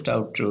shipped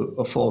out to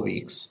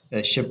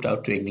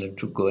England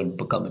to go and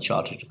become a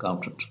chartered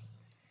accountant.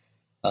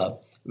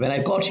 When I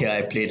got here,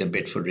 I played a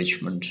bit for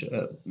Richmond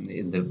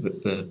in the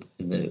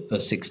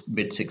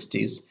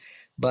mid-60s,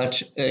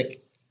 but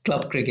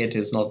club cricket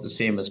is not the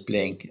same as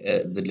playing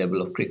the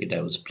level of cricket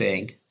I was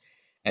playing.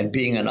 And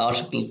being an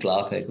article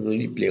clerk, I could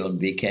only play on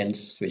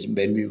weekends,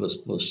 when we were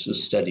supposed to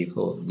study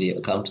for the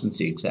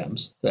accountancy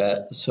exams.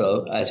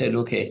 So I said,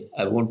 okay,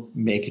 I won't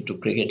make it to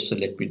cricket, so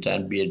let me try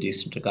and be a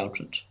decent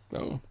accountant.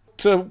 Oh.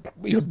 So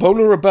you're a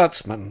bowler or a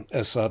batsman,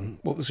 Ehsan?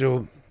 What was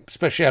your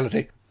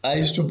speciality? I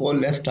used to bowl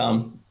left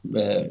arm.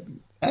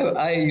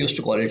 I used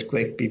to call it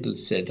quick. People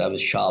said I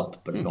was sharp,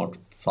 but not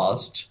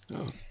fast.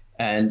 Oh.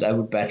 And I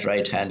would bat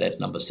right hand at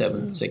number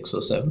 7, 6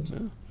 or 7. Yeah.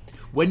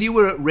 When you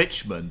were at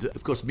Richmond,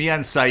 of course,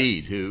 Mian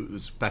Saeed, who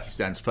was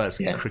Pakistan's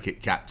first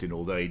cricket captain,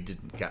 although he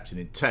didn't captain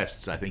in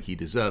tests, I think he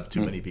deserved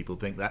to. Many people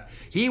think that.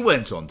 He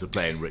went on to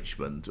play in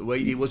Richmond.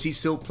 Was he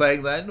still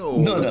playing then? Or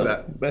no.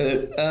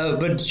 But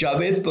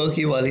Javed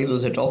Burki, while he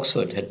was at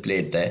Oxford, had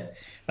played there.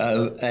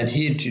 And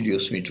he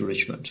introduced me to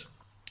Richmond.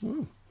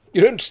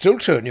 You don't still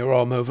turn your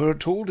arm over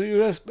at all, do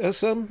you,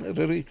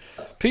 Hassan?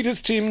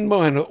 Peter's team and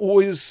mine are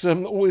always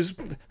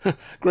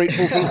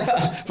grateful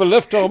for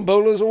left-arm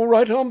bowlers or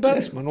right-arm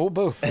batsmen, or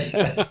both.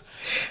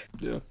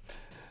 Yeah.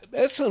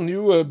 Hassan,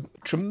 you were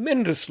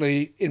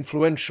tremendously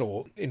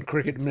influential in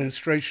cricket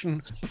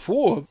administration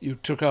before you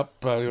took up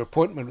your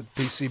appointment with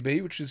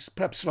PCB, which is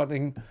perhaps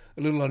something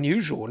a little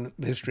unusual in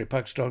the history of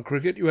Pakistan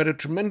cricket. You had a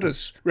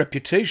tremendous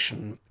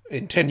reputation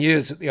in 10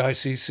 years at the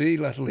ICC,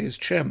 latterly as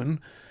chairman,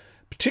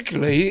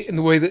 particularly in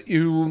the way that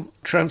you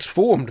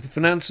transformed the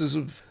finances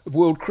of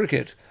world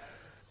cricket.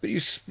 But you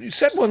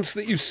said once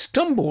that you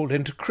stumbled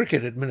into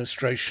cricket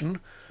administration.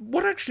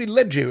 What actually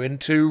led you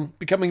into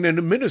becoming an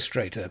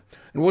administrator?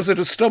 And was it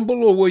a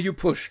stumble or were you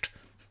pushed?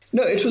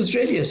 No, it was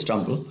really a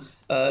stumble.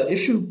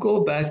 If you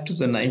go back to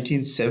the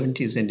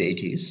 1970s and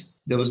 80s,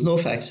 there was no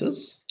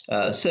faxes,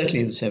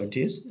 certainly in the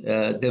 70s.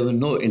 There were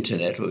no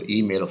internet or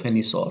email of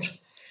any sort.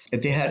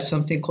 They had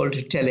something called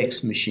a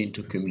telex machine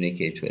to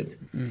communicate with.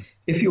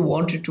 If you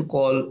wanted to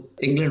call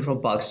England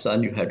from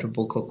Pakistan, you had to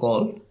book a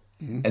call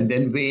and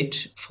then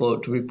wait for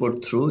to be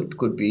put through. It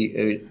could be,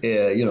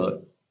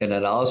 in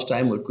an hour's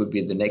time, or it could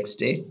be the next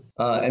day.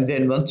 And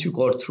then once you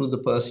got through, the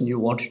person you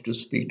wanted to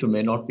speak to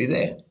may not be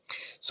there.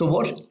 So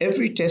what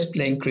every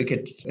test-playing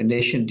cricket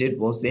nation did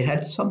was they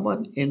had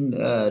someone in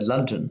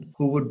London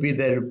who would be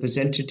their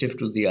representative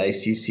to the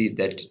ICC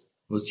that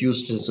was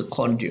used as a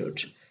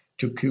conduit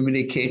to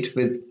communicate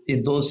with,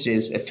 in those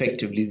days,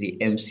 effectively the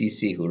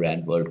MCC who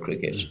ran world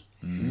cricket.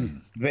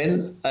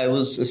 When I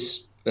was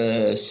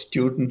a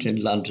student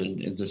in London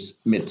in the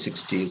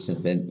mid-60s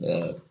and then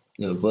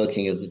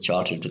working as a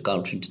chartered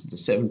accountant in the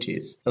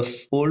 70s, an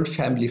old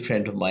family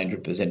friend of mine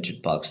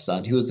represented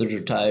Pakistan. He was a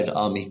retired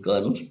army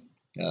colonel,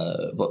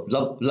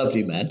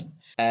 lovely man.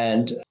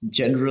 And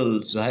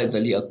General Zahid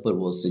Ali Akbar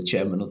was the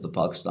chairman of the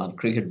Pakistan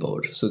Cricket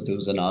Board. So there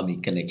was an army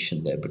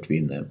connection there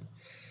between them.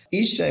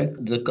 Each time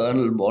the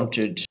colonel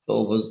wanted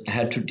or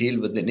had to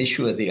deal with an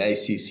issue at the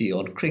ICC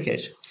on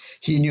cricket,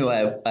 he knew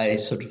I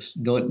sort of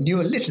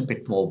knew a little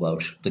bit more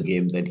about the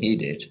game than he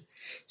did.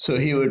 So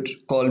he would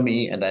call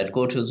me and I'd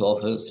go to his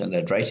office and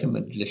I'd write him a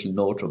little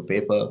note or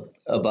paper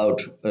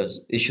about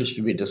issues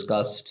to be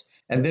discussed.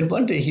 And then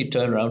one day he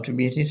turned around to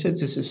me and he said,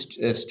 "This is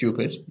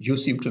stupid. You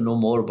seem to know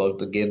more about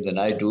the game than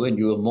I do and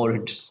you are more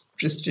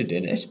interested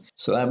in it.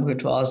 So I'm going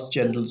to ask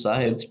General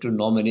Zahid to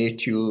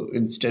nominate you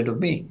instead of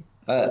me."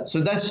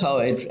 So that's how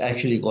I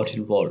actually got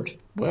involved.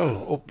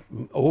 Well,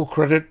 all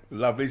credit.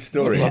 Lovely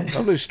story.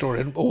 Lovely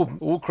story. And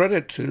all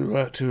credit to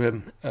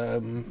him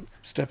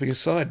stepping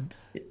aside.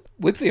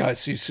 With the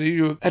ICC,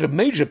 you had a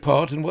major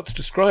part in what's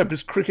described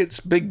as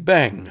cricket's Big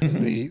Bang,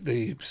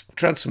 the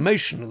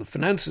transformation of the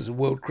finances of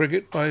world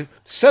cricket by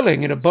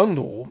selling in a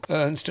bundle,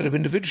 instead of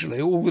individually,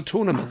 all the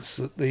tournaments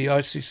that the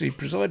ICC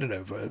presided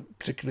over,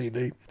 particularly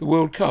the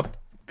World Cup.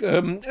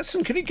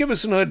 Hassan, can you give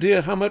us an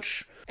idea how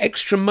much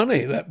extra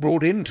money that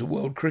brought into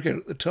world cricket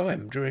at the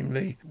time during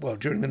the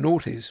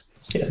noughties?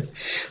 Yeah.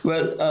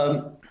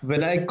 Well,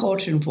 when I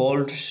got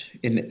involved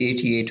in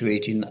 88 to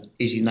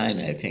 89,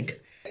 I think,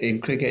 in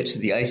cricket,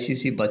 the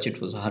ICC budget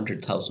was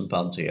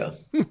 £100,000 a year.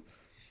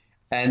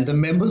 And the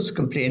members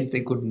complained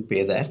they couldn't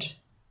pay that.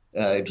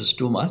 It was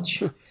too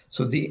much.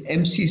 So the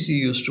MCC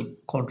used to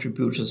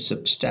contribute a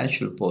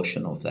substantial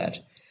portion of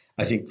that.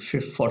 I think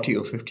 40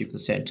 or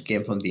 50%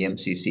 came from the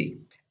MCC.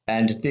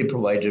 And they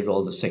provided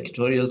all the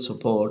secretarial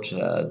support.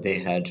 They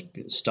had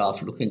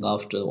staff looking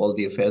after all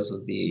the affairs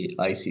of the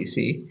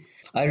ICC.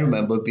 I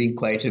remember being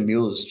quite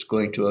amused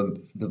going to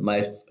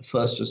my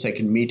first or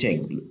second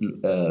meeting,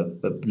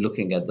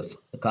 looking at the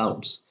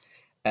accounts.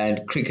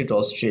 And Cricket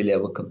Australia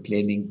were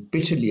complaining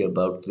bitterly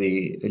about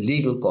the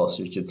legal costs,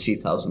 which are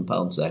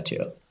 £3,000 that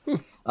year.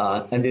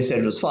 And they said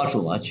it was far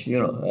too much,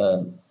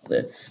 and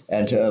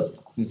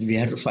we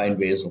had to find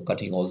ways of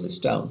cutting all this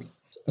down.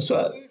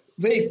 So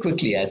very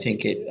quickly, I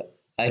think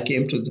I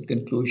came to the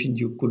conclusion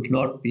you could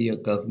not be a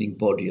governing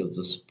body of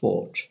the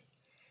sport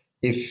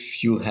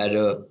if you had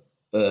a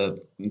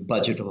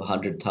budget of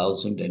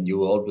 100,000 and you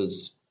were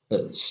always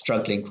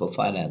struggling for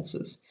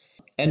finances.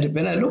 And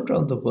when I looked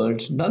around the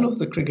world, none of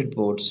the cricket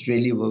boards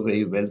really were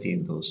very wealthy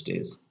in those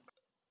days.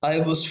 I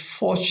was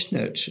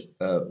fortunate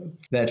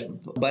that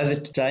by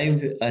the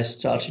time I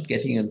started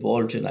getting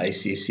involved in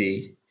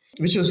ICC,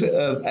 which was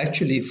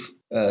actually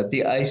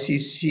the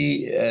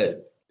ICC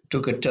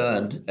took a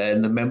turn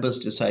and the members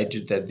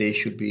decided that they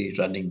should be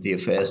running the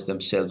affairs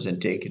themselves and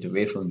take it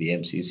away from the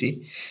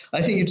MCC.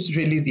 I think it's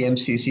really the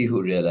MCC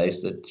who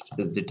realized that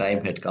the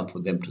time had come for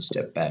them to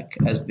step back,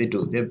 as they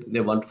do.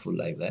 They're wonderful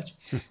like that.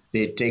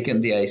 They'd taken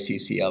the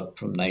ICC up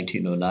from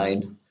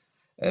 1909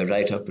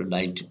 right up to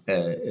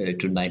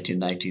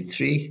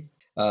 1993.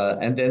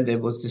 And then there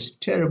was this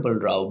terrible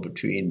row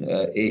between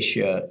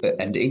Asia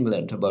and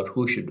England about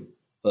who should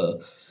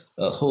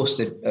host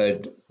the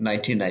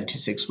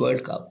 1996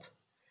 World Cup.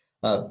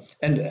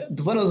 And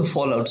one of the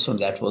fallouts from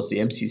that was the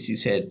MCC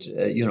said,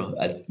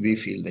 we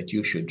feel that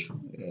you should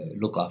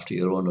look after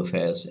your own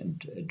affairs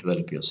and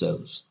develop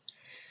yourselves.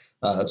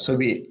 So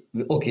we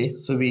were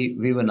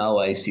now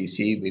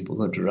ICC. We were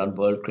going to run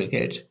world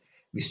cricket.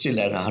 We still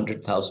had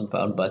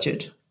 £100,000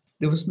 budget.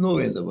 There was no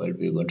way in the world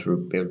we were going to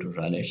be able to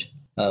run it.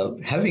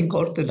 Having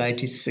got the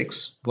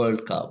 96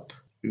 World Cup,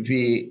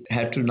 we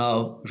had to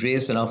now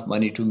raise enough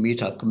money to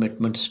meet our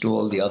commitments to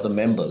all the other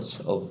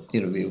members.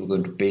 We were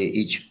going to pay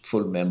each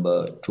full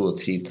member £2,000 or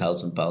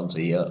 £3,000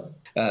 a year.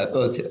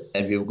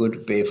 And we were going to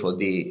pay for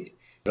the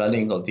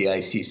running of the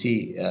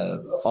ICC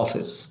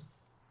office.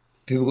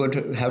 We were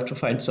going to have to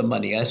find some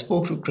money. I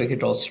spoke to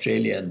Cricket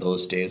Australia in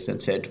those days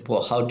and said,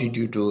 well, how did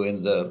you do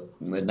in the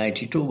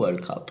 92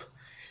 World Cup?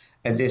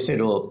 And they said,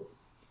 we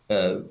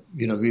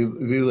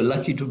were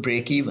lucky to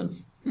break even.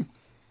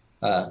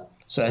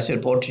 So I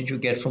said, what did you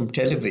get from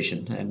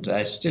television? And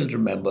I still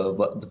remember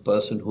the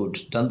person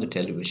who'd done the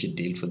television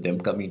deal for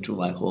them coming to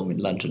my home in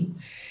London.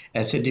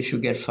 I said, if you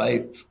get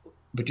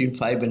between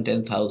 £5,000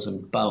 and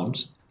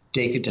 £10,000,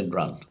 take it and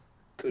run.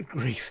 Good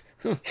grief.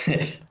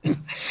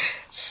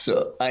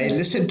 So I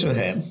listened to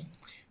him.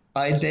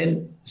 I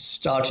then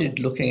started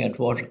looking at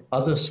what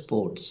other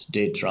sports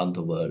did around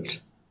the world,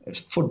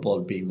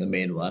 football being the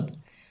main one.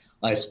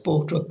 I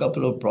spoke to a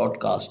couple of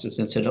broadcasters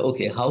and said,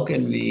 okay, how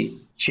can we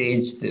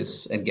change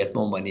this and get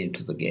more money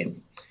into the game?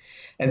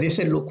 And they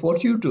said, look,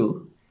 what you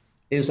do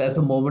is at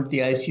the moment the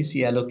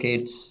ICC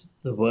allocates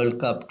the World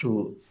Cup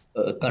to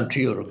a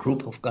country or a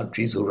group of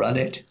countries who run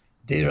it.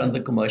 They run the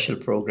commercial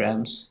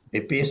programs,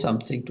 they pay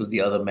something to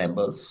the other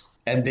members,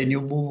 and then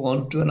you move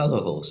on to another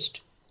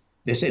host.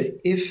 They said,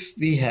 if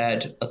we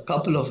had a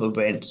couple of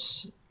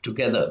events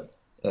together,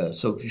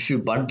 so if you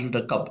bundled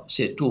a couple,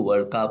 say 2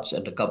 World Cups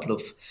and a couple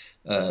of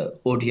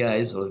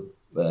ODIs or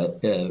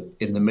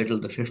in the middle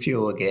of the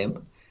 50-over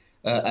game,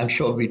 I'm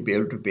sure we'd be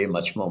able to pay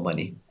much more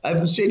money. I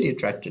was really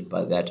attracted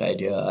by that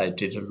idea. I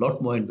did a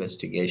lot more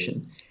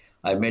investigation.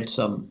 I met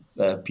some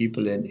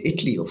people in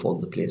Italy, of all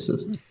the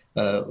places,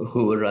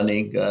 who were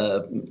running,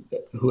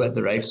 who had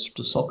the rights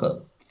to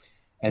soccer.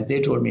 And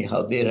they told me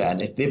how they ran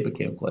it. They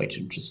became quite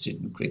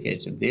interested in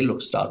cricket and they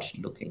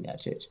started looking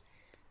at it.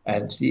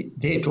 And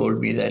they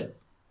told me that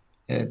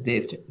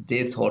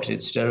they thought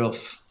instead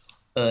of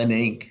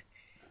earning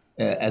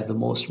at the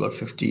most about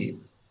 $50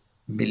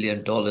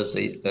 million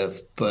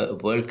per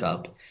World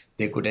Cup,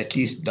 they could at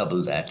least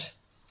double that.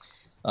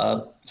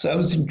 So I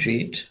was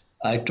intrigued.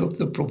 I took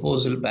the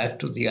proposal back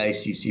to the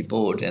ICC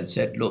board and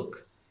said,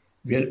 look,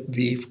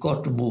 we've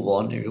got to move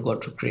on and we've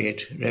got to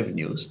create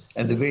revenues.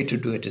 And the way to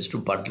do it is to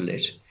bundle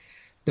it.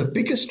 The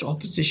biggest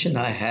opposition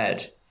I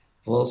had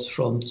was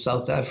from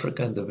South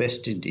Africa and the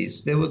West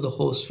Indies. They were the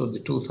hosts for the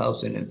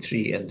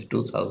 2003 and the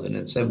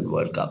 2007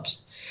 World Cups.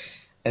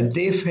 And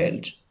they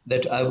felt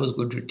that I was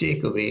going to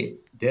take away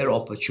their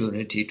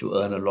opportunity to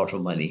earn a lot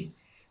of money.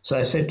 So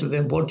I said to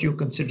them, what do you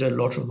consider a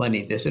lot of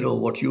money? They said,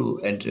 what you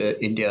and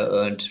India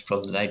earned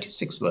from the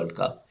 96 World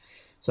Cup.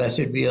 So I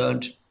said, we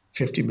earned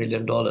 $50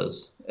 million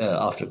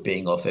after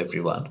paying off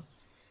everyone.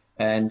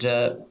 And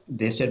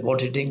they said, what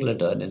did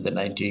England earn in the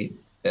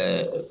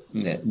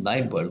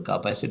 99 World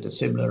Cup? I said, a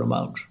similar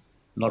amount,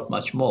 not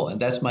much more.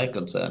 And that's my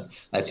concern.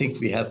 I think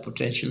we have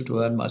potential to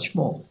earn much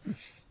more.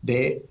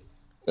 They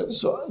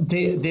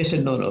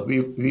said, no,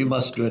 we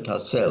must do it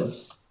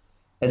ourselves.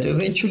 And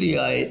eventually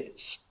I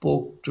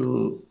spoke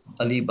to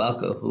Ali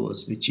Bakar, who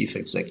was the chief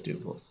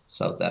executive of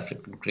South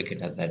African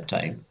cricket at that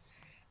time,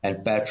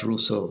 and Pat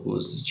Russo, who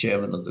was the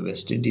chairman of the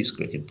West Indies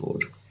Cricket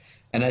Board.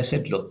 And I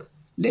said, look,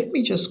 let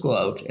me just go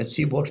out and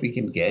see what we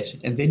can get,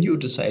 and then you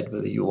decide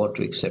whether you want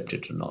to accept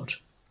it or not.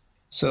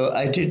 So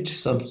I did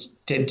some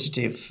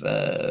tentative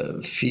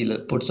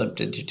put some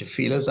tentative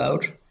feelers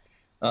out.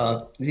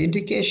 The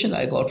indication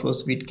I got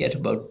was we'd get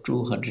about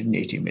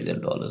 $280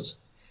 million.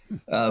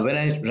 When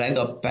I rang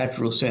up Pat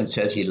Russo and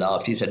said, he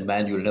laughed. He said,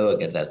 man, you'll never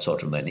get that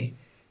sort of money.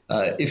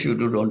 If you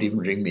do, don't even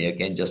ring me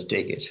again, just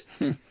take it.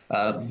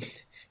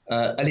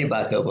 Ali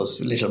Bakar was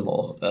a little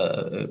more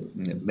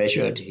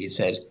measured. He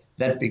said,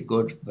 that'd be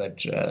good, but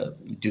do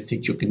you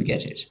think you can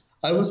get it?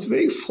 I was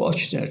very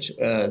fortunate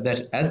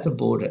that at the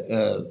board,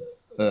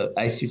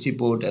 ICC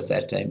board at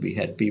that time, we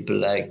had people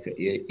like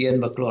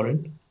Ian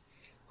McLaurin,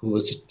 who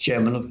was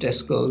chairman of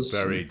Tesco's.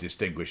 Very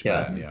distinguished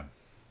man, yeah.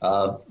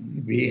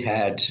 We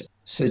had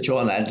Sir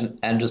John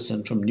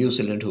Anderson from New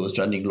Zealand, who was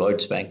running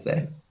Lloyds Bank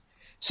there.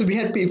 So we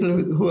had people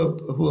who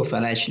were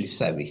financially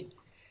savvy.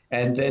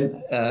 And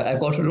then I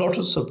got a lot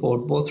of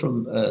support, both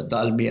from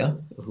Dalmia,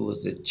 who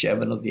was the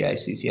chairman of the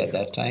ICC at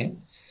that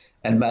time,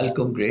 and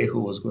Malcolm Gray,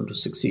 who was going to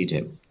succeed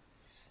him.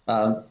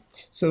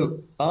 So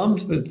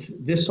armed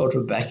with this sort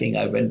of backing,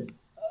 I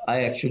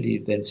actually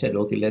then said,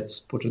 okay, let's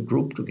put a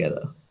group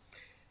together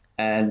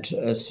and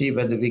see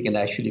whether we can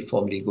actually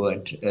formally go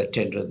and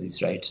tender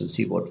these rights and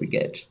see what we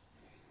get.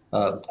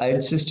 I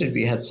insisted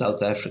we had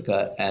South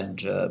Africa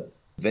and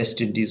West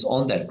Indies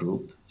on that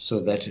group so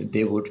that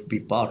they would be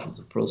part of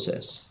the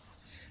process.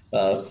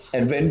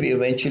 And when we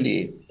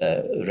eventually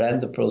ran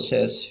the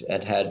process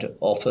and had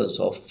offers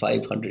of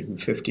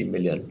 $550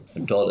 million,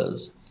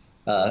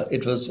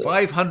 it was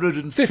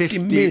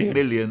 $550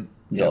 million.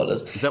 Yeah.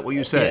 Is that what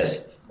you said?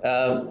 Yes.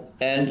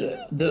 And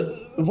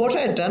what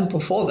I had done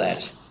before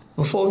that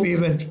before we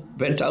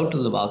went out to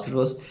the market,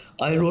 was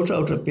I wrote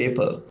out a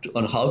paper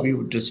on how we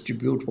would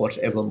distribute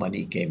whatever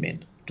money came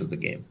in to the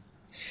game.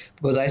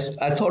 Because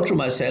I thought to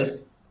myself,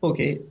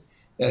 okay,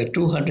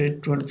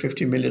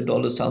 $250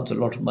 million sounds a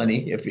lot of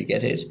money if we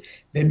get it.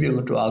 Then we're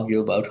going to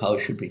argue about how it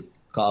should be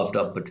carved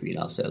up between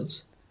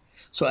ourselves.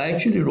 So I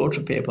actually wrote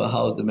a paper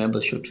how the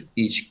members should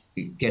each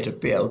get a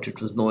payout.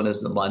 It was known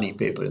as the Mani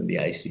paper in the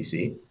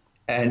ICC.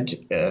 And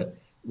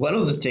one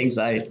of the things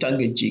I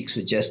tongue-in-cheek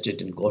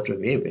suggested and got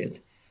away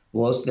with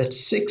was that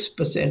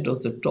 6%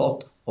 of the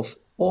top of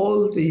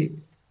all the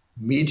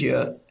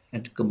media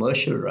and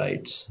commercial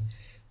rights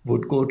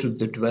would go to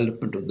the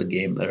development of the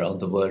game around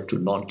the world to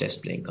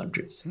non-test playing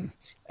countries.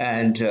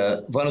 And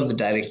one of the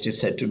directors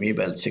said to me,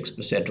 well,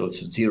 6% of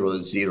zero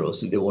is zero,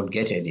 so they won't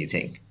get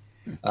anything.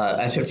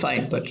 I said,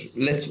 fine, but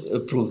let's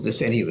approve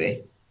this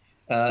anyway.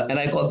 And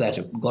I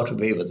got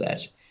away with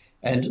that.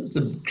 And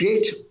the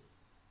great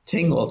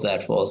thing of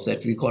that was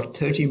that we got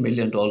 $30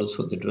 million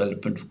for the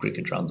development of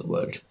cricket around the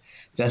world.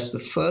 That's the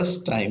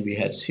first time we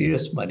had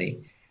serious money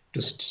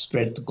to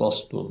spread the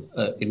gospel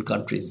in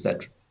countries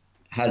that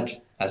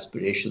had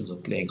aspirations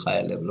of playing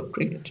higher level of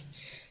cricket.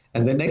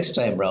 And the next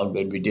time round,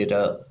 when we did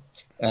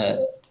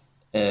the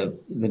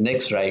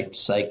next right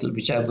cycle,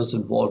 which I was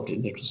involved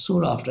in, it was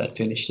soon after I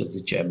finished as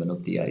the chairman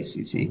of the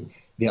ICC.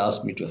 They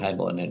asked me to hang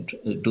on and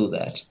do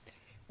that.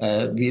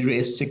 We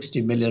raised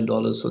 $60 million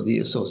for the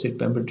associate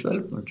member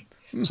development.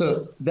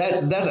 So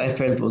that I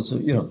felt was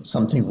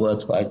something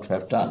worthwhile to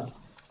have done.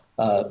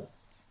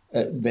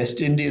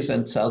 West Indies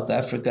and South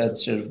Africa,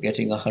 instead of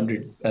getting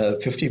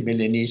 $50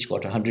 million each,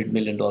 got $100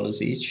 million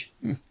each,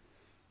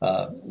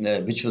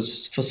 which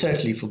was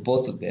certainly for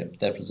both of them.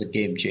 That was a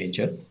game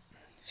changer.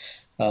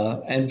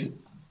 And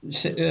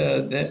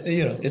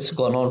it's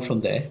gone on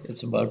from there.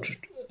 It's about,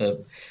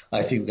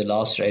 I think the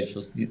last raise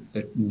was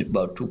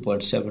about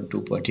 $2.7,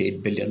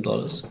 $2.8 billion.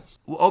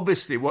 Well,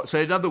 obviously, so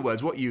in other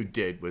words, what you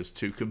did was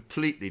to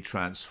completely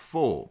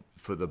transform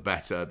for the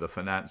better the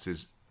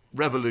finances,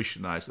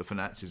 revolutionise the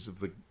finances of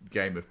the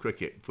game of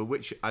cricket, for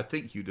which I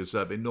think you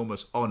deserve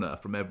enormous honour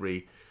from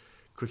every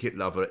cricket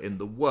lover in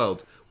the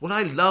world. What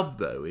I love,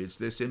 though, is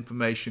this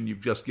information you've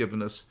just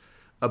given us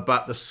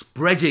about the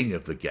spreading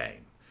of the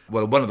game.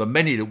 Well, one of the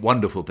many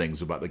wonderful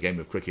things about the game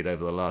of cricket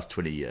over the last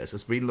 20 years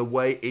has been the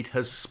way it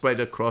has spread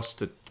across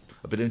to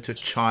a bit into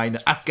China.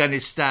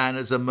 Afghanistan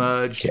has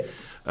emerged.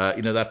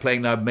 They're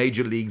playing now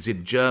major leagues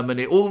in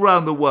Germany. All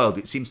around the world,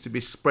 it seems to be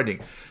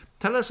spreading.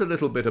 Tell us a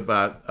little bit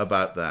about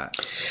that.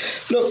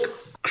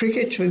 Look,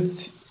 cricket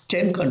with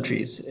 10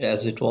 countries,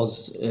 as it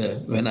was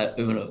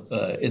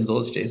in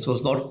those days,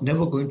 was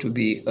never going to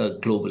be a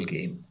global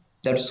game.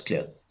 That was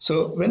clear.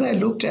 So when I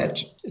looked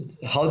at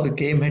how the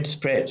game had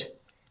spread,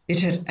 it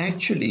had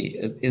actually,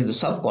 in the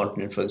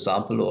subcontinent, for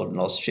example, or in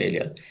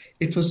Australia,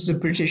 it was the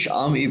British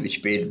Army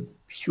which played a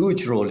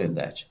huge role in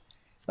that.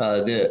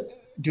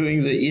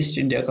 During the East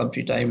India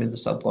Company time in the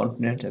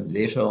subcontinent and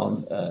later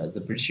on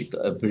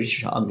the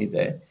British Army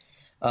there,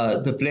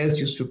 the players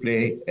used to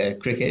play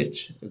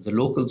cricket. The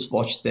locals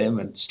watched them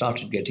and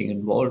started getting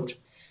involved.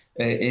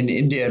 In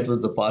India, it was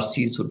the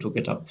Parsis who took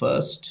it up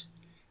first,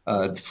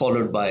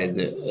 followed by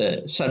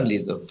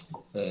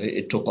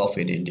it took off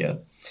in India.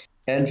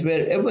 And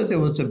wherever there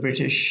was a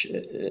British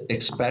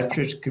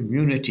expatriate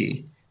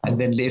community, and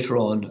then later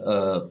on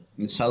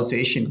the South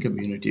Asian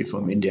community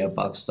from India,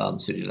 Pakistan,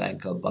 Sri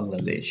Lanka,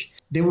 Bangladesh,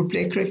 they would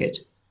play cricket.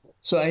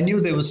 So I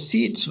knew there were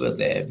seeds were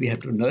there. We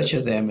had to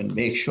nurture them and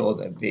make sure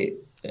that they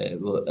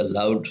were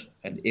allowed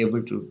and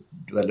able to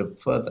develop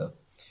further.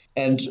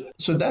 And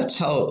so that's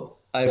how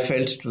I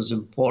felt it was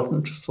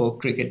important for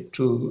cricket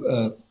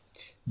to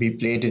be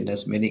played in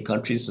as many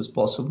countries as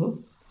possible.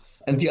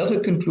 And the other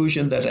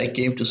conclusion that I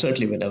came to,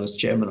 certainly when I was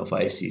chairman of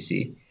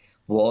ICC,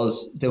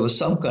 was there were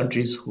some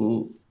countries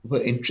who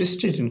were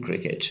interested in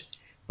cricket,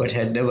 but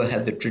had never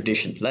had the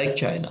tradition, like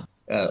China,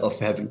 of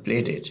having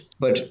played it.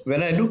 But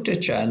when I looked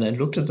at China and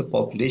looked at the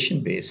population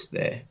base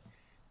there,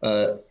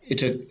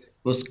 it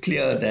was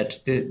clear that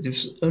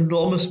there's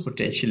enormous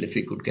potential if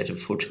we could get a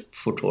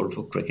foothold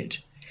for cricket.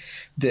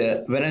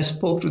 When I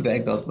spoke to their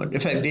government, in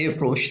fact, they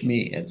approached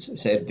me and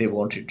said they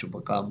wanted to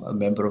become a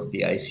member of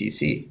the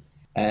ICC.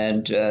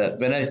 And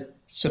when I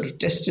sort of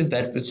tested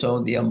that with some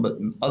of the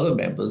other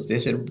members, they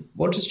said,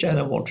 what does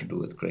China want to do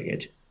with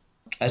cricket?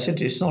 I said,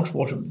 it's not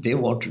what they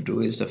want to do,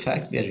 it's the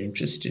fact they're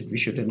interested. We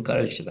should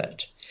encourage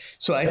that.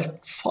 So I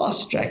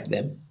fast-tracked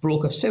them,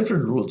 broke up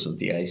several rules of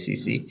the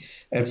ICC,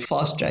 and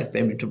fast-tracked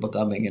them into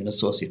becoming an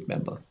associate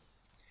member.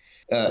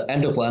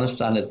 And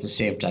Afghanistan at the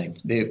same time.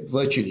 They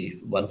virtually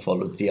one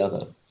followed the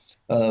other.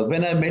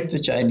 When I met the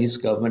Chinese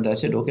government, I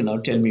said, okay, now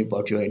tell me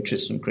about your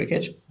interest in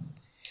cricket.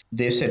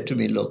 They said to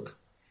me, look,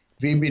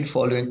 we've been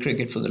following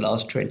cricket for the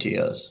last 20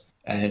 years.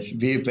 And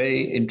we're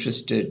very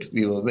interested.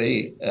 We were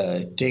very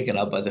taken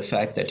up by the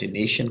fact that an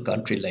Asian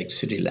country like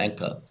Sri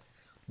Lanka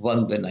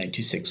won the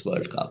 96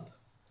 World Cup.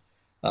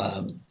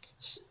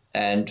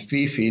 And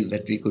we feel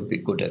that we could be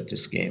good at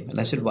this game. And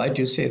I said, why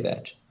do you say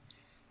that?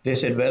 They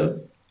said, well,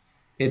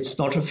 it's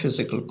not a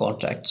physical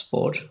contact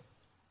sport.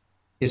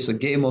 It's a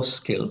game of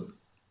skill.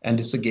 and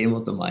it's a game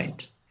of the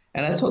mind.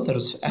 And I thought that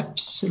was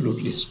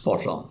absolutely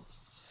spot on.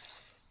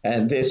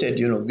 And they said,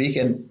 we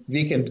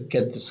can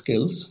get the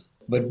skills,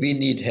 but we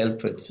need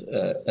help with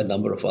a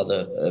number of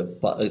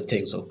other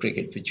things of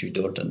cricket which we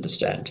don't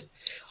understand.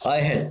 I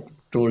had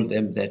told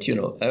them that,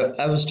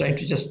 I was trying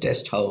to just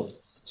test how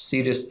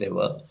serious they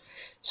were.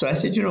 So I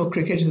said,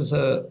 cricket is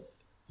a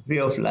way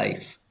of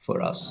life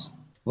for us.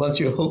 Once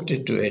you're hooked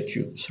into it,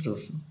 you sort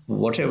of,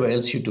 whatever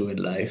else you do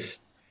in life,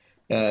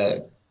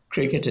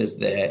 cricket is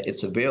there.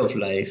 It's a way of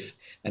life.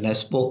 And I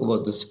spoke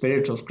about the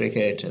spirit of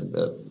cricket and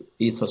the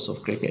ethos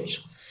of cricket.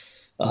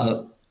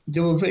 They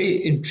were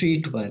very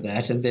intrigued by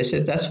that, and they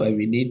said, that's why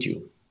we need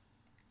you.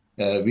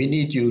 We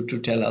need you to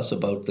tell us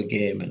about the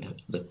game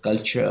and the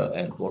culture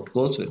and what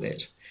goes with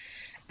it.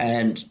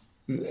 And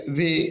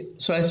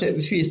so I said,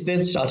 we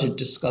then started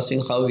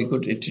discussing how we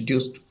could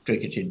introduce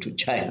cricket into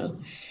China.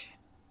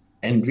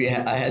 And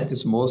I had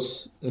this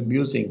most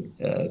amusing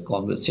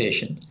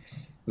conversation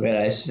where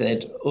I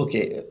said,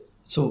 okay,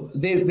 so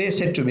they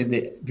said to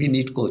me, we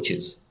need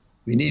coaches.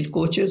 We need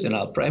coaches in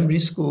our primary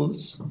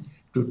schools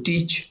to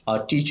teach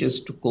our teachers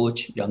to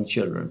coach young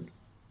children.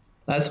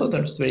 I thought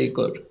that was very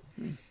good.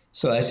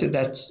 So I said,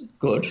 that's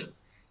good.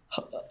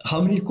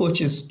 How many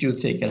coaches do you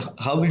think, and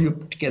how will you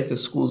get the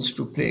schools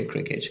to play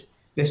cricket?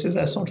 They said,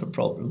 that's not a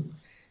problem.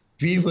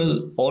 We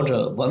will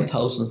order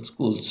 1,000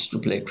 schools to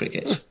play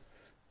cricket.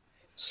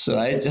 So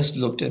I just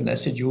looked and I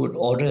said, you would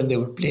order and they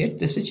would play it?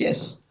 They said,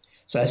 yes.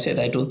 So I said,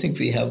 I don't think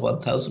we have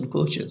 1,000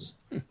 coaches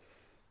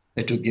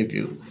to give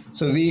you.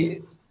 So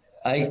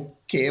I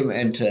came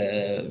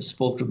and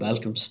spoke to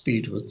Malcolm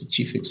Speed, who was the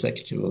chief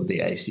executive of the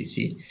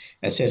ICC.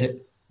 I said,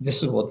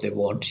 this is what they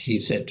want. He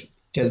said,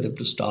 tell them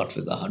to start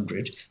with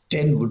 100.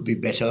 10 would be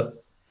better.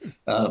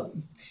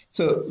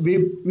 So we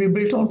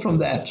built on from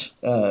that.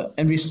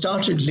 And we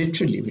started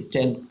literally with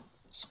 10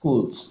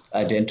 schools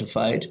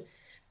identified.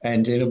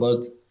 And in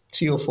about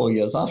 3 or 4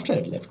 years after I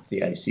left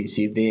the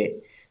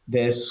ICC,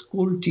 their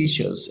school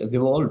teachers, and they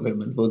were all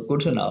women, were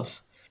good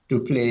enough to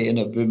play in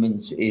a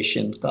women's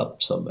Asian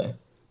Cup somewhere.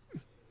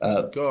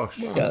 Gosh.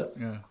 Wow.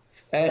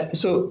 Yeah.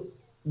 So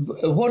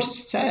what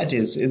is sad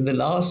is in the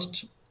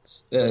last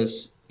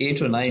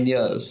 8 or 9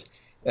 years,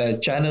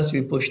 China's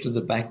been pushed to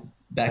the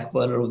back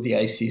burner of the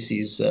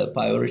ICC's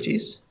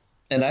priorities.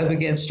 And I've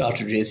again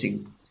started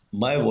raising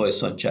my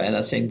voice on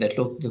China, saying that,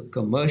 look, the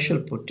commercial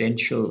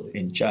potential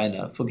in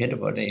China, forget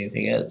about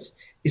anything else,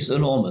 is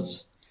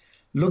enormous.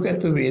 Look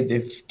at the way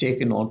they've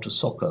taken on to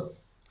soccer.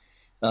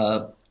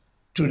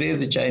 Today,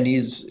 the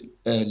Chinese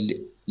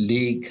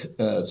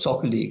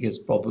soccer league is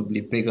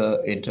probably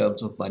bigger in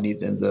terms of money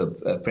than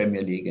the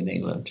Premier League in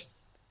England.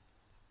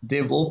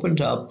 They've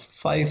opened up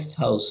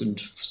 5,000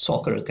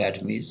 soccer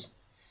academies.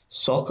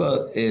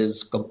 Soccer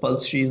is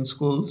compulsory in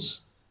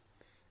schools.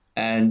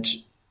 And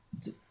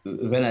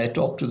when I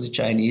talk to the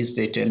Chinese,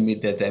 they tell me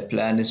that their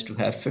plan is to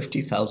have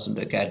 50,000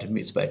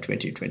 academies by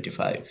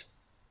 2025.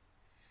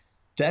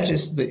 That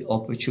is the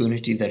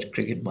opportunity that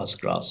cricket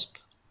must grasp.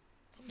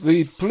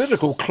 The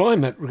political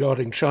climate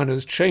regarding China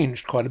has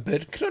changed quite a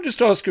bit. Can I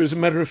just ask you, as a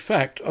matter of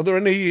fact, are there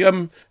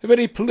have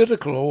any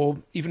political or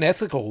even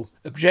ethical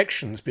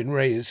objections been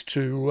raised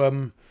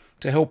to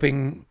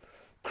helping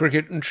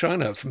cricket in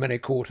China from any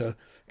quarter,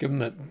 given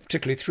that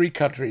particularly 3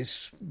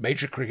 countries,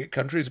 major cricket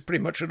countries, are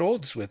pretty much at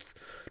odds with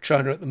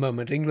China at the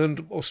moment: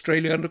 England,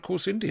 Australia, and of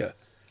course India?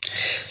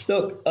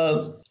 Look,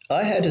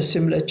 I had a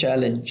similar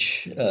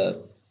challenge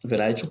when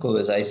I took over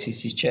as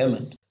ICC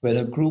chairman, when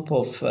a group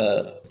of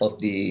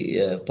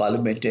the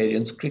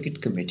Parliamentarians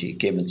Cricket Committee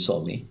came and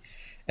saw me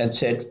and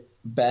said,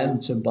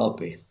 ban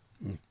Zimbabwe.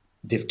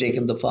 They've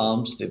taken the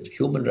farms, they've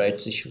human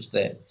rights issues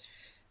there.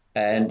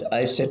 And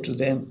I said to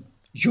them,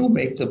 you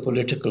make the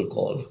political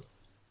call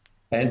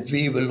and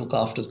we will look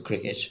after the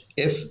cricket.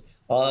 If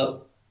our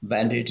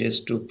mandate is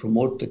to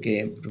promote the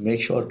game, to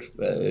make sure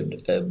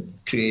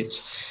it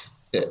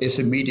is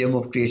a medium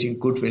of creating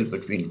goodwill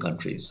between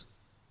countries,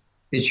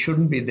 it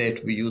shouldn't be there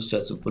to be used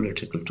as a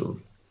political tool.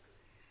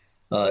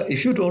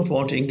 If you don't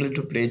want England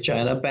to play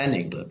China, ban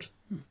England.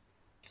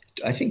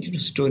 I think it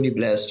was Tony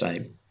Blair's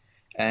time.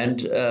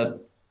 And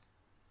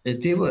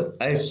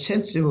I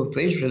sensed they were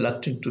very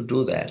reluctant to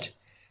do that.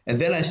 And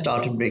then I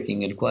started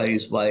making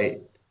inquiries why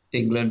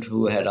England,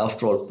 who had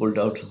after all pulled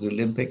out of the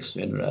Olympics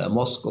in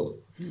Moscow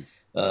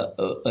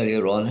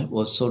earlier on,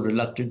 was so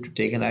reluctant to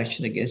take an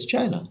action against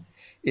China.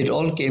 It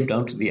all came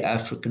down to the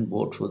African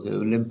vote for the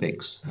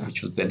Olympics,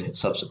 which was then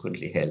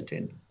subsequently held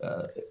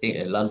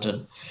in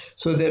London.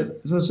 So there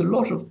was a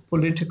lot of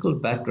political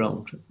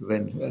background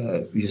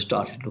when we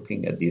started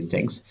looking at these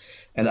things.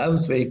 And I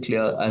was very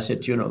clear. I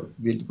said,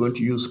 we're going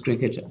to use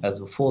cricket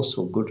as a force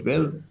for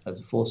goodwill, as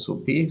a force for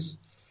peace.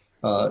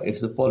 If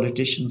the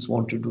politicians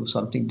want to do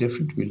something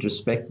different, we'll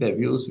respect their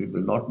views. We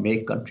will not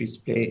make countries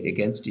play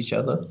against each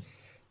other,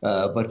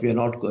 but we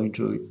are not going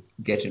to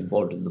get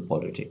involved in the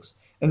politics.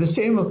 And the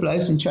same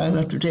applies in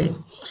China today.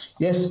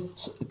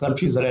 Yes,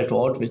 countries are at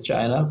odds with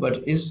China,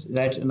 but is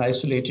that an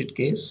isolated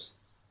case?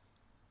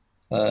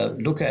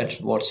 Look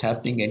at what's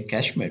happening in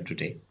Kashmir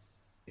today,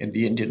 in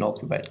the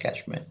Indian-occupied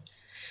Kashmir.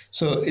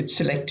 So it's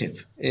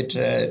selective. It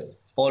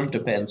all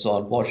depends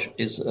on what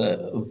is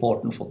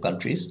important for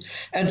countries.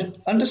 And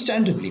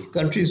understandably,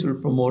 countries will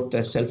promote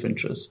their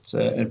self-interests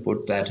and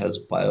put that as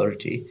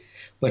priority.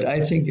 But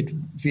I think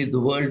the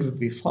world would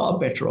be far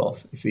better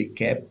off if we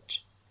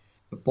kept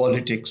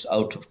politics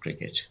out of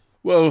cricket.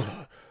 Well,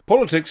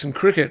 politics and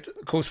cricket,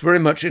 of course, very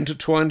much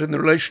intertwined in the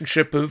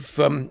relationship of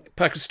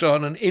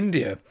Pakistan and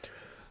India.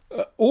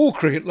 All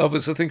cricket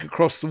lovers, I think,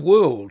 across the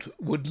world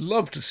would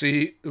love to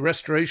see the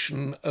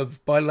restoration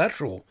of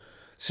bilateral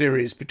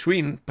series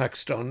between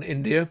Pakistan and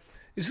India.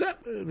 Is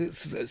that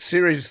a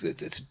series,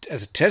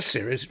 as a test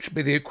series, it should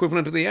be the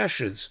equivalent of the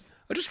Ashes?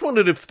 I just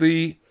wondered if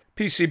the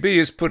PCB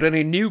has put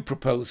any new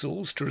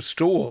proposals to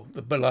restore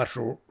the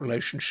bilateral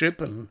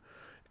relationship, and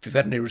if you've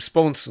had any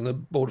response from the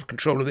Board of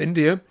Control of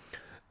India.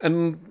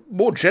 And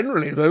more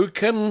generally, though,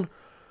 can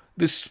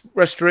this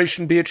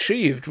restoration be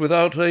achieved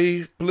without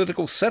a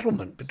political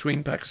settlement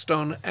between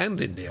Pakistan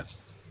and India?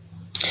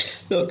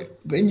 Look,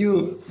 when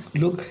you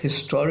look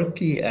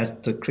historically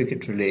at the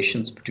cricket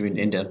relations between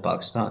India and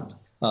Pakistan,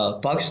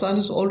 Pakistan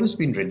has always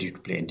been ready to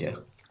play India.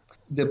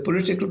 The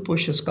political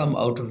push has come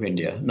out of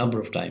India a number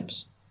of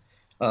times.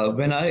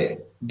 When I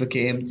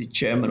became the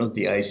chairman of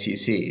the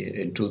ICC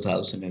in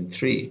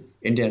 2003,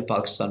 India and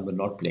Pakistan were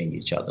not playing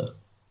each other.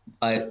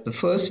 The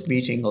first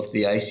meeting of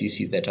the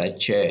ICC that I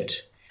chaired,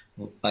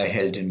 I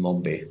held in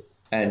Mumbai,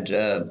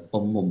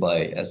 or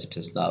Mumbai as it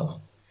is now.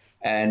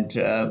 And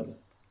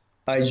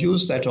I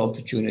used that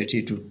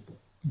opportunity to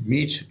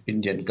meet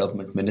Indian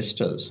government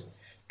ministers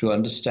to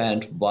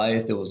understand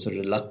why there was a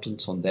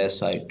reluctance on their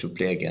side to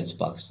play against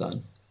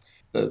Pakistan.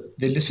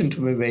 They listened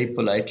to me very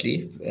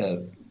politely,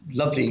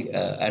 lovely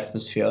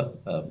atmosphere,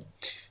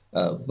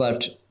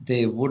 but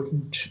they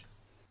wouldn't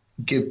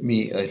give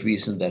me a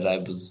reason that I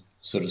was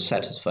sort of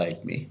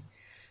satisfied me.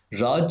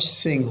 Raj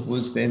Singh, who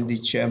was then the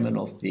chairman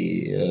of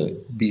the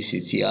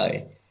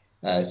BCCI,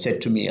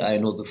 said to me, I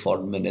know the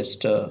foreign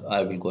minister,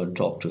 I will go and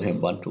talk to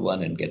him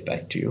one-to-one and get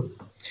back to you.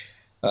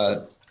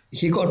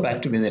 He got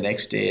back to me the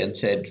next day and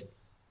said,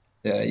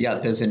 yeah,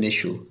 there's an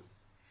issue.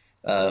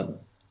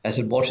 I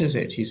said, what is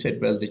it? He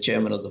said, well, the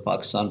chairman of the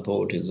Pakistan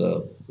board is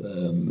a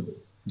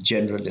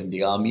general in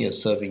the army, a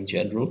serving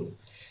general.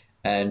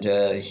 And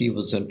he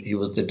was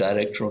the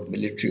director of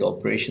military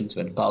operations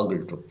when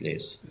Kargil took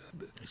place.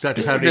 Is that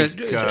Tariq?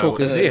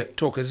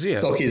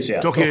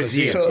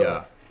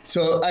 Tawqir.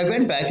 So I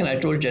went back and I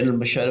told General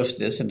Musharraf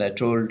this, and I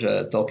told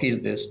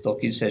Tawqir this.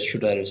 Tawqir said,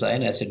 should I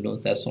resign? I said, no,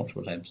 that's not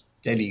what I'm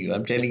telling you.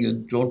 I'm telling you,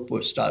 don't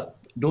push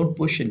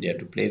India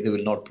to play. They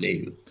will not play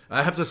you.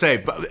 I have to say,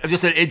 but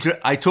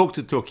I talked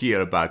to Tawqir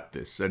about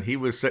this, and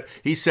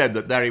he said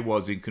that there he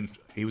was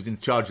in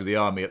charge of the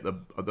army at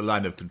the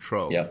line of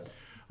control. Yeah.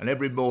 And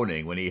every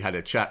morning when he had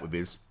a chat with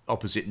his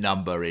opposite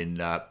number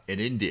in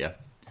India,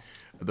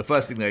 the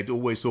first thing they'd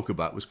always talk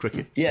about was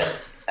cricket. Yeah,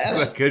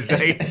 because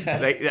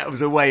that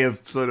was a way of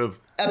sort of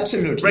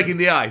absolutely breaking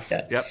the ice.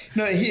 Yeah. Yep.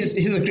 No,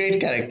 he's a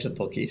great character,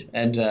 Tawqir,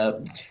 and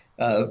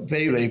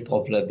very, very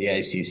popular at the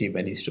ICC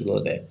when he used to go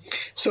there.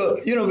 So,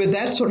 with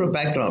that sort of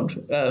background,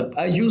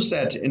 I use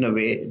that in a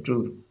way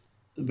to,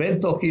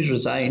 when Tawqir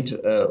resigned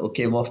or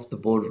came off the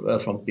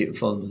board from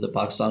the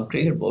Pakistan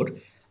Cricket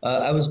Board,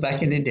 I was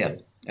back in India,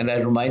 and I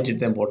reminded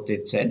them what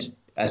they'd said.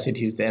 I said,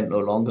 he's there no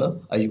longer.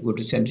 Are you going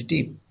to send a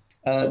team?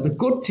 The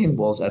good thing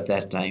was at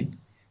that time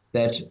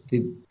that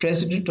the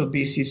president of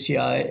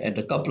BCCI and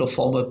a couple of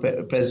former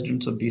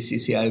presidents of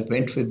BCCI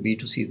went with me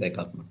to see their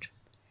government.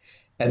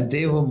 And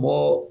they were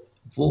more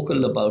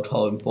vocal about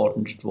how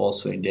important it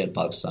was for India and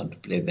Pakistan to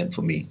play than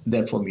for me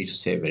to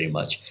say very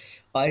much.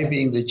 I,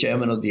 being the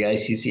chairman of the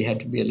ICC, had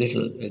to be a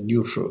little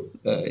neutral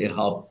in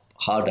how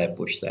hard I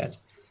pushed that.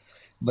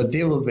 But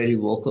they were very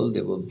vocal.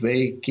 They were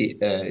very clear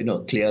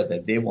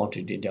that they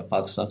wanted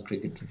India-Pakistan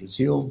cricket to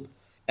resume.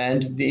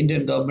 And the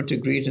Indian government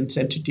agreed and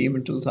sent a team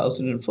in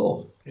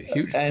 2004.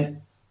 Huge.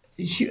 And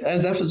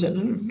that was an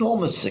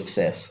enormous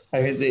success.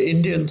 I mean, the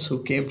Indians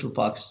who came to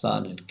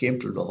Pakistan and came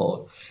to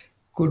Lahore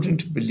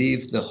couldn't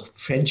believe the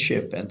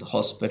friendship and the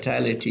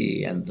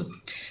hospitality and the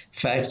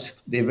fact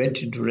they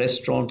went into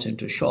restaurants,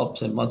 into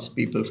shops, and once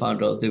people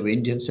found out they were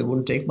Indians, they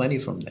wouldn't take money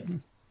from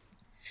them.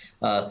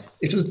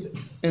 It was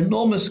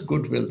enormous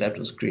goodwill that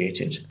was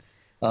created.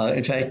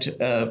 In fact,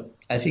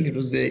 I think it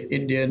was the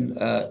Indian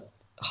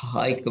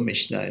High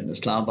Commissioner in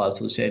Islamabad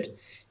who said,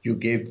 you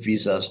gave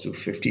visas to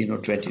 15 or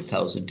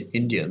 20,000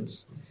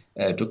 Indians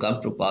to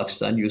come to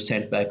Pakistan. You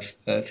sent back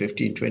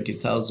 15,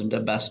 20,000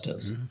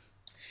 ambassadors.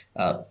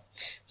 Mm-hmm.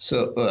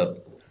 So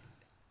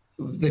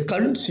the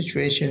current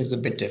situation is a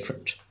bit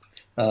different,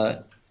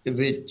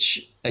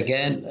 which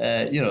again,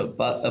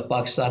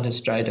 Pakistan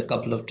has tried a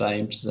couple of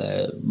times.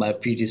 My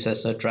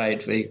predecessor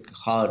tried very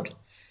hard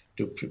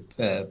to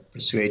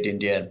persuade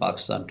India and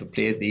Pakistan to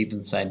play. They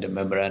even signed a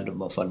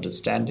memorandum of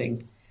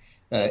understanding.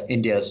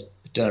 India's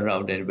turned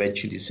around and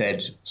eventually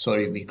said,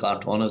 sorry, we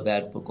can't honor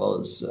that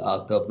because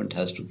our government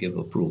has to give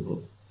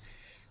approval.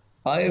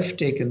 I have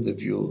taken the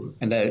view,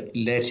 and I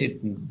let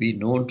it be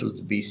known to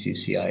the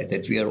BCCI,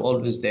 that we are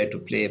always there to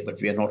play,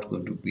 but we are not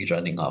going to be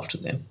running after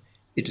them.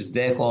 It is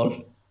their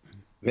call.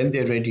 when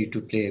they're ready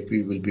to play,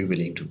 we will be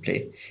willing to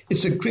play.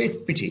 It's a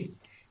great pity.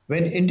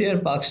 When India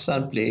and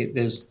Pakistan play,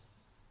 there's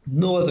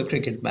no other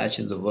cricket match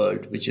in the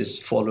world which is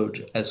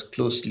followed as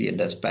closely and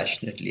as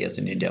passionately as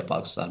an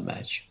India-Pakistan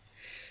match.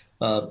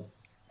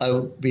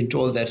 I've been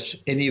told that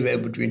anywhere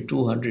between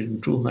 200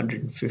 and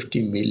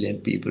 250 million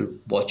people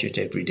watch it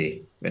every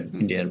day when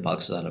India and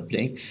Pakistan are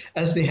playing,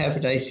 as they have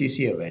at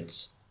ICC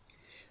events.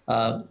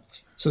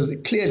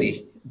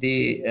 Clearly,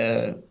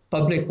 the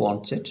public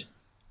wants it,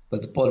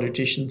 but the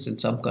politicians in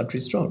some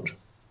countries don't.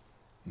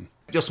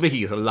 Just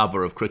speaking as a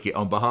lover of cricket,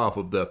 on behalf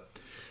of the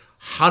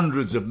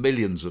hundreds of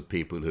millions of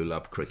people who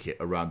love cricket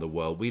around the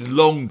world, we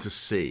long to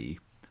see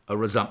a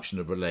resumption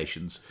of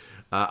relations.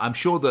 I'm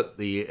sure that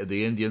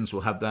the Indians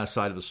will have their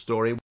side of the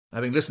story.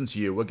 Having listened to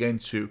you, we're going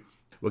to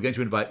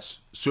invite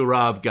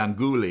Sourav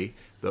Ganguly,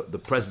 the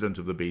president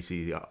of the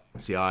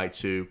BCCI,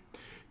 to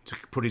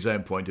put his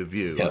own point of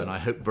view. Yeah. And I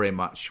hope very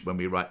much when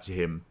we write to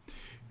him,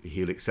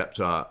 he'll accept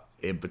our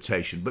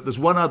invitation. But there's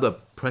one other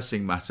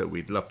pressing matter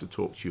we'd love to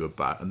talk to you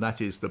about, and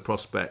that is the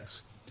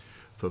prospects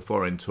for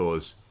foreign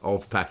tours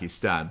of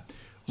Pakistan.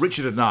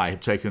 Richard and I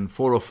have taken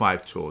 4 or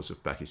 5 tours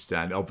of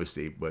Pakistan.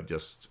 Obviously, we're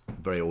just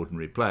very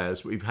ordinary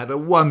players. We've had a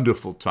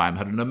wonderful time,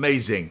 had an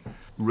amazing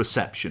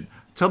reception.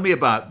 Tell me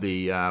about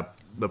the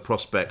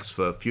prospects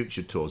for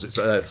future tours. It's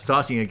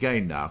starting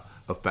again now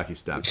of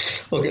Pakistan.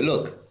 Okay,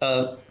 look,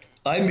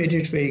 I made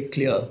it very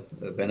clear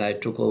when I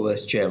took over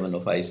as chairman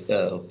of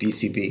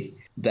PCB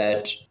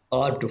that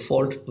our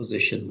default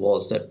position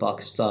was that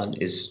Pakistan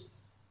is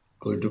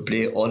going to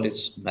play all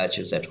its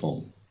matches at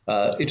home.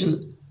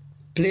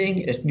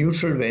 Playing at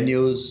neutral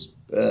venues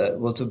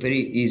was a very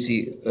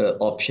easy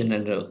option,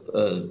 and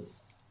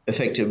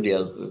effectively,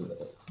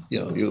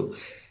 you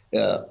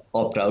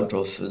opt out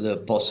of the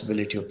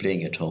possibility of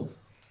playing at home.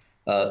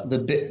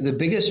 The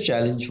biggest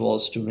challenge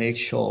was to make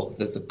sure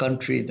that the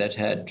country that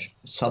had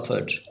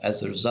suffered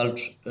as a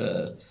result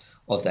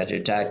of that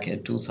attack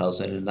in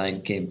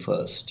 2009 came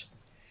first.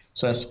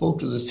 So I spoke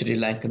to the Sri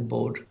Lankan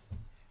board.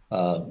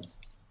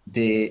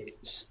 They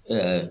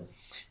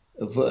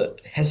were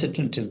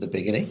hesitant in the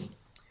beginning.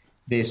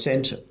 They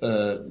sent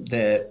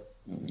their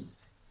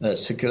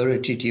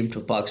security team to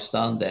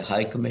Pakistan. Their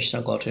High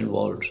Commissioner got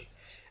involved.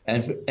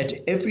 And at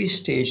every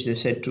stage, they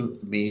said to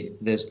me,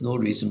 there's no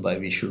reason why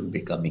we shouldn't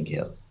be coming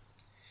here.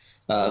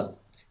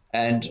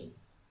 And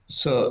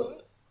so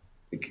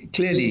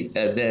clearly,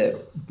 their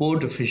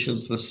board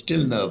officials were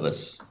still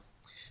nervous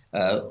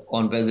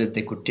on whether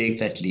they could take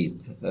that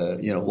leap.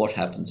 What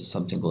happens if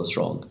something goes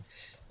wrong?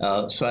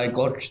 So I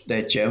got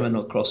their chairman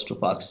across to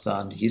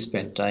Pakistan. He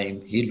spent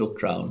time. He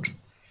looked around.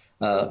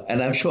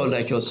 And I'm sure,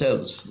 like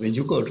yourselves, when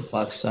you go to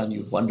Pakistan,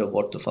 you wonder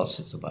what the fuss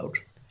is about.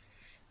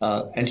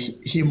 And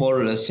he more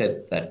or less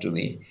said that to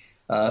me.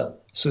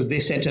 So they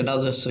sent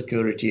another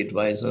security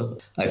advisor.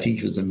 I think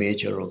he was a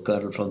major or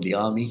colonel from the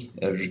army,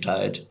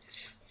 retired.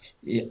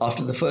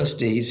 After the first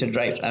day, he said,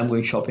 right, I'm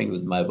going shopping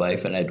with my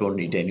wife and I don't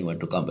need anyone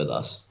to come with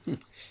us.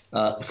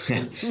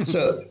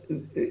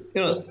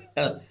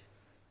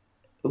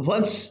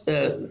 Once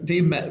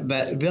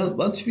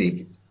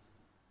we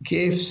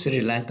gave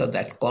Sri Lanka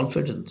that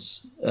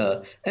confidence,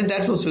 and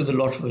that was with a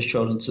lot of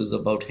assurances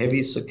about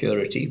heavy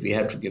security. We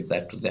had to give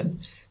that to them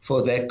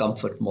for their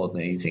comfort more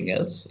than anything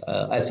else.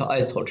 I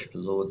thought it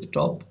was over the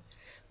top,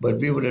 but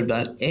we would have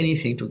done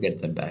anything to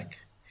get them back.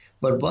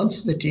 But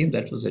once the team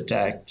that was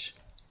attacked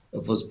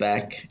was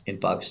back in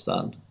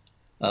Pakistan,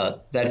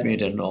 that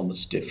made an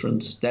enormous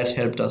difference. That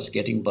helped us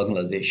getting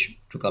Bangladesh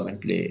to come and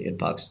play in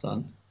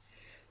Pakistan.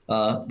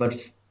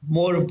 But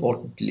more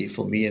importantly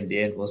for me in the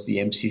end was the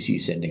MCC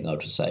sending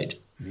out a side.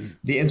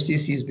 The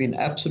MCC has been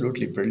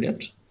absolutely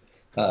brilliant,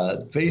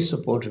 very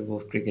supportive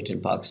of cricket in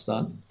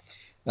Pakistan.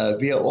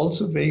 We are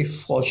also very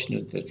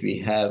fortunate that we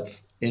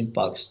have in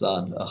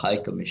Pakistan a High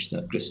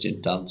Commissioner,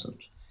 Christian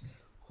Townsend,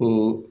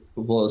 who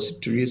was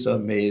Theresa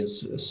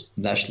May's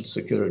national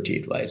security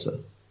advisor.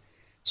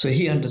 So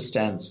he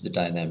understands the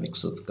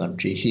dynamics of the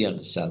country. He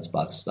understands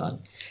Pakistan.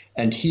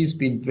 And he's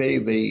been very,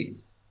 very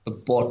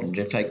important,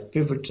 in fact,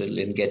 pivotal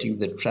in getting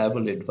the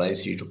travel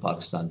advisory to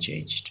Pakistan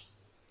changed.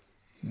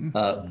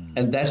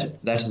 And that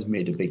has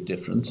made a big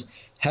difference.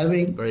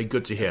 Very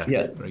good to hear.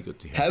 Yeah, very good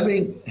to hear.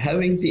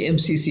 Having the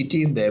MCC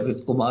team there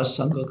with Kumar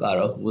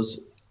Sangakkara, who was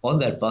on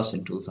that bus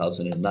in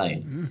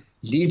 2009,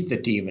 lead the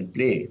team and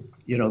play,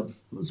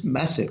 was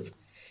massive.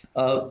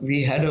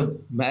 We had a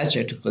match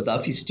at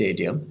Gaddafi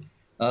Stadium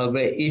where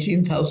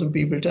 18,000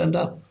 people turned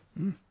up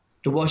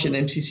to watch an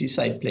MCC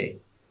side play.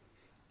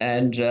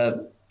 And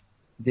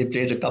they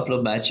played a couple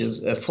of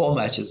matches, 4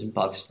 matches in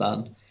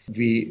Pakistan.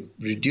 We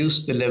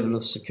reduced the level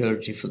of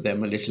security for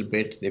them a little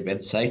bit. They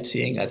went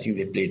sightseeing. I think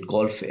they played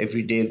golf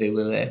every day they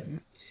were there,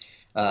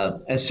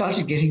 and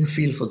started getting a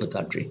feel for the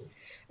country.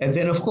 And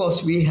then, of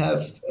course, we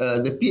have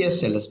the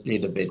PSL has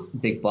played a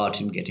big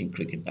part in getting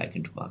cricket back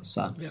into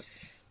Pakistan. Yep.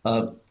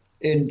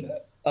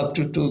 Up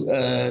to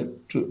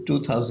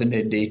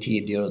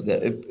 2018,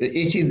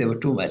 18 there were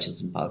 2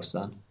 matches in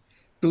Pakistan.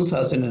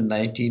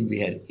 2019 we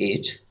had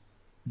 8.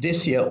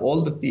 this year,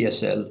 all the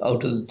PSL,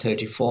 out of the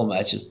 34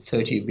 matches,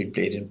 30 have been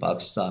played in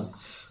Pakistan.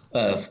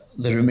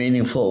 The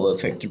remaining 4 were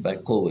affected by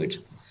COVID.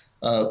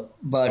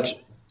 But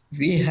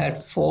we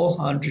had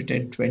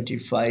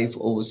 425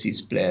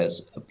 overseas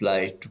players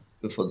apply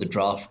for the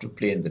draft to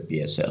play in the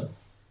PSL.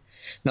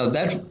 Now,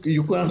 that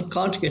you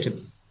can't get a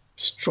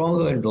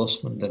stronger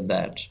endorsement than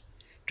that,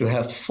 to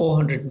have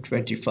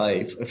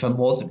 425, if not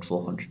more than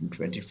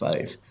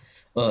 425,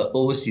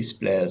 overseas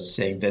players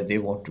saying that they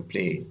want to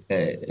play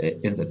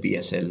in the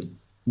PSL,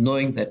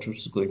 knowing that it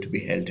was going to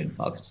be held in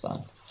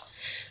Pakistan.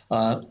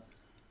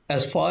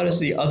 As far as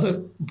the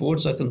other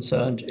boards are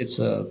concerned, it's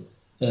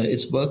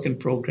work in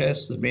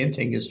progress. The main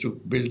thing is to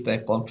build their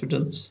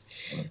confidence.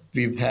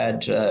 We've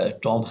had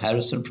Tom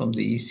Harrison from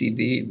the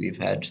ECB.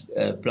 We've had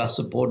plus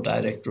a board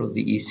director of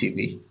the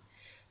ECB,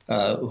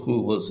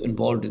 who was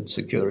involved in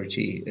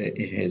security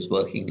in his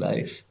working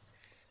life.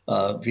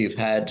 We've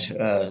had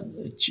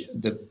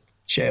the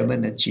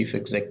chairman and chief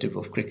executive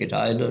of Cricket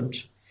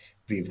Ireland.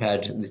 We've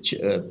had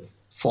the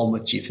former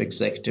chief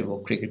executive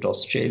of Cricket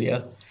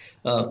Australia,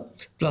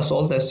 plus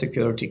all their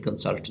security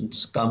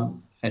consultants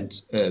come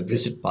and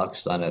visit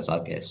Pakistan as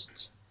our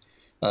guests.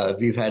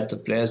 We've had the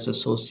Players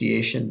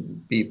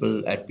Association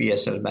people at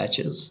PSL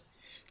matches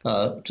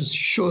to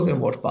show them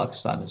what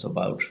Pakistan is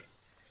about.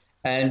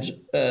 And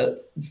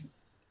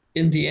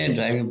in the end,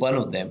 I mean, one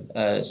of them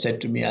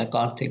said to me, I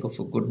can't think of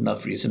a good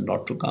enough reason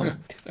not to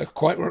come.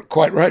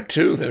 Quite right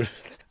too.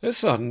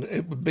 Son,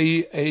 it would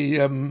be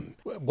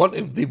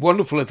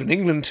wonderful if an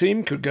England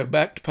team could go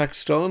back to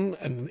Pakistan,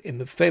 and in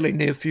the fairly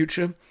near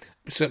future,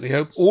 we certainly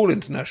hope all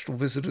international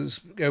visitors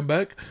go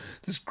back.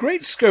 There's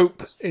great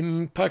scope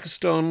in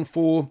Pakistan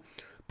for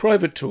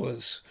private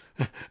tours,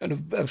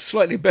 and of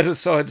slightly better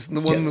size than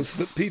the ones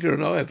that Peter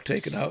and I have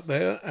taken out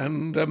there.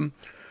 And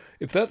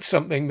if that's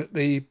something that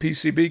the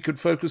PCB could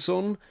focus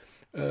on,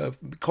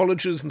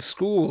 colleges and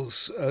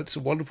schools, it's a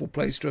wonderful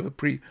place to have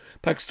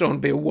Pakistan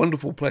would be a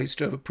wonderful place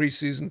to have a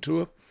pre-season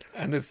tour.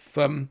 And if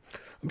I'm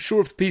sure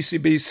if the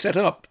PCB set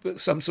up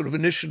some sort of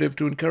initiative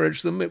to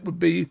encourage them, it'd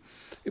be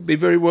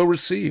very well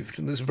received.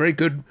 And there's a very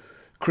good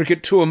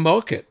cricket tour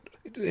market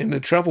in the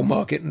travel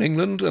market in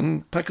England,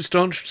 and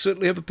Pakistan should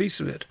certainly have a piece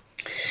of it.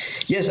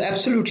 Yes,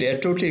 absolutely. I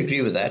totally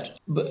agree with that.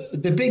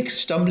 But the big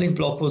stumbling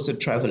block was the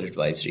travel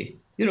advisory.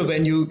 You know,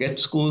 when you get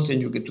schools and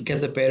you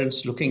get the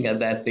parents looking at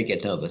that, they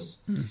get nervous.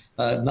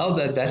 Now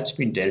that that's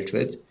been dealt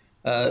with,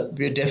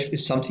 we're definitely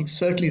something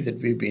certainly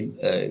that we've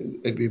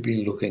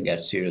been looking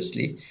at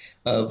seriously.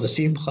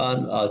 Wasim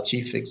Khan, our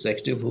chief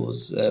executive, who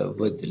was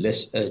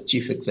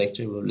chief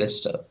executive of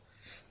Leicester,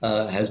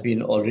 has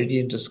been already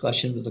in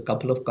discussion with a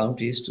couple of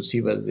counties to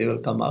see whether they will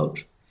come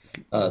out.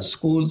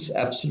 Schools,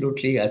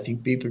 absolutely. I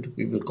think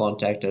people-to-people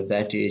contact at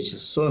that age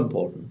is so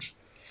important.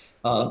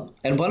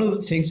 And one of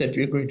the things that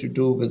we're going to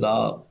do with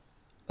our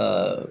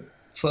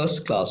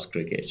first-class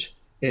cricket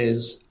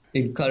is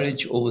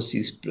encourage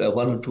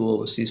one or two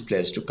overseas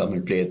players to come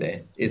and play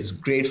there. It's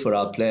great for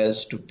our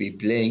players to be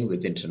playing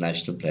with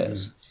international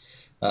players.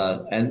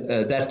 And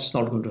that's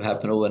not going to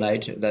happen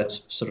overnight.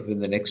 That's sort of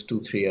in the next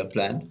 2-3 year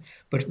plan.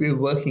 But we're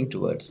working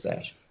towards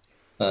that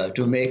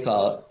to make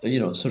our,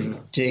 sort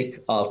of take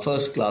our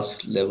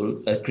first-class level,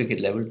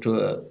 cricket level to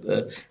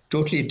a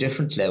totally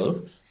different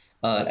level.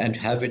 And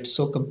have it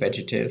so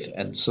competitive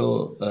and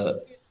so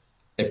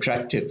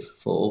attractive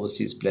for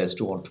overseas players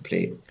to want to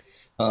play.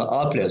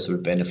 Our players will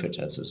benefit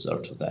as a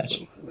result of that.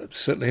 I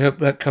certainly hope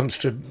that comes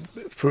to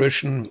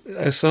fruition,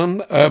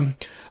 Ehsan.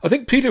 I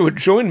think Peter would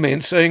join me in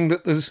saying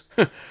that there's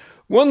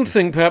one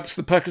thing perhaps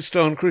the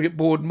Pakistan Cricket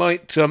Board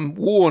might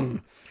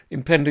warn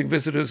impending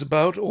visitors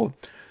about, or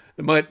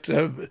they might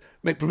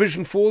make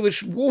provision for. They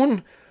should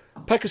warn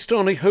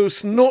Pakistani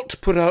hosts not to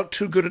put out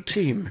too good a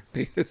team,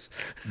 because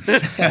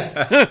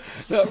that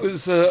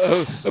was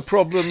a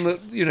problem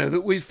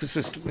that we've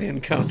persistently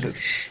encountered.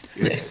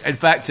 In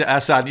fact,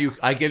 Ehsan,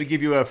 I'm going to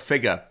give you a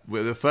figure.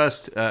 With the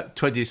first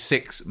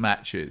 26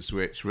 matches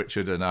which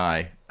Richard and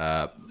I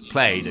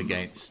played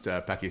against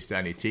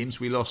Pakistani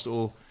teams, we lost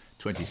all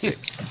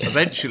 26.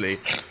 Eventually,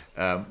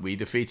 we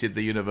defeated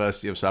the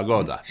University of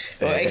Sargodha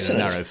in a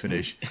narrow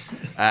finish.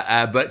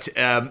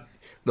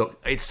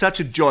 Look, it's such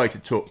a joy to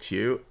talk to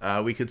you.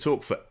 We could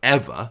talk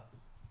forever,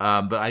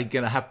 but I'm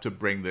going to have to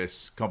bring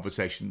this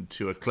conversation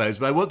to a close.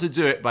 But I want to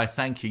do it by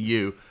thanking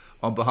you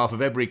on behalf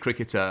of every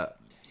cricketer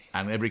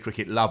and every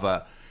cricket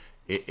lover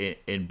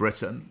in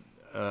Britain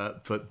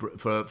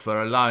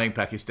for allowing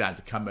Pakistan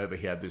to come over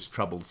here this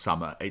troubled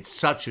summer. It's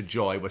such a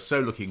joy. We're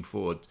so looking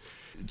forward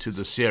to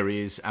the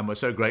series, and we're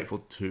so grateful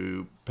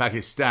to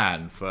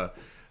Pakistan for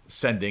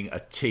sending a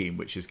team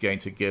which is going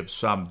to give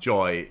some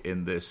joy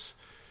in this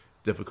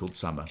difficult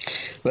summer.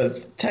 Well,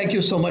 thank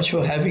you so much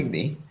for having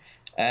me.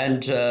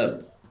 And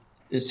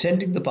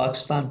sending the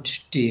Pakistan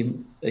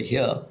team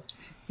here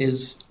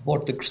is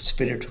what the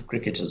spirit of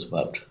cricket is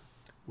about.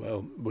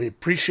 Well, we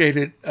appreciate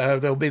it.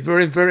 They'll be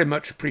very, very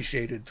much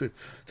appreciated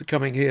for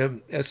coming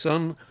here,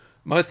 Ehsan.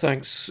 My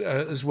thanks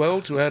as well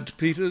to add to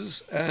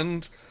Peter's.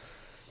 And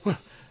well,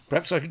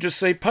 perhaps I could just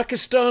say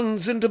Pakistan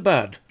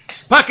Zindabad.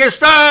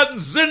 Pakistan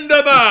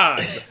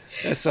Zindabad!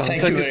 Ehsan,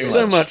 Thank thank you you very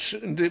so much.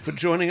 much indeed for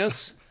joining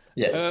us.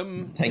 Yeah,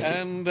 thank you.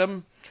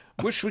 And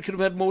wish we could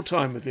have had more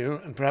time with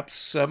you, and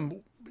perhaps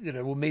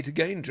we'll meet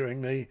again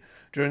during the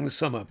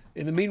summer.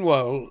 In the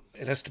meanwhile,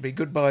 it has to be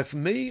goodbye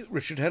from me,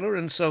 Richard Heller,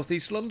 in South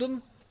East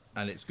London.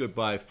 And it's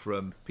goodbye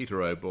from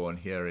Peter O'Born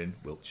here in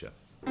Wiltshire.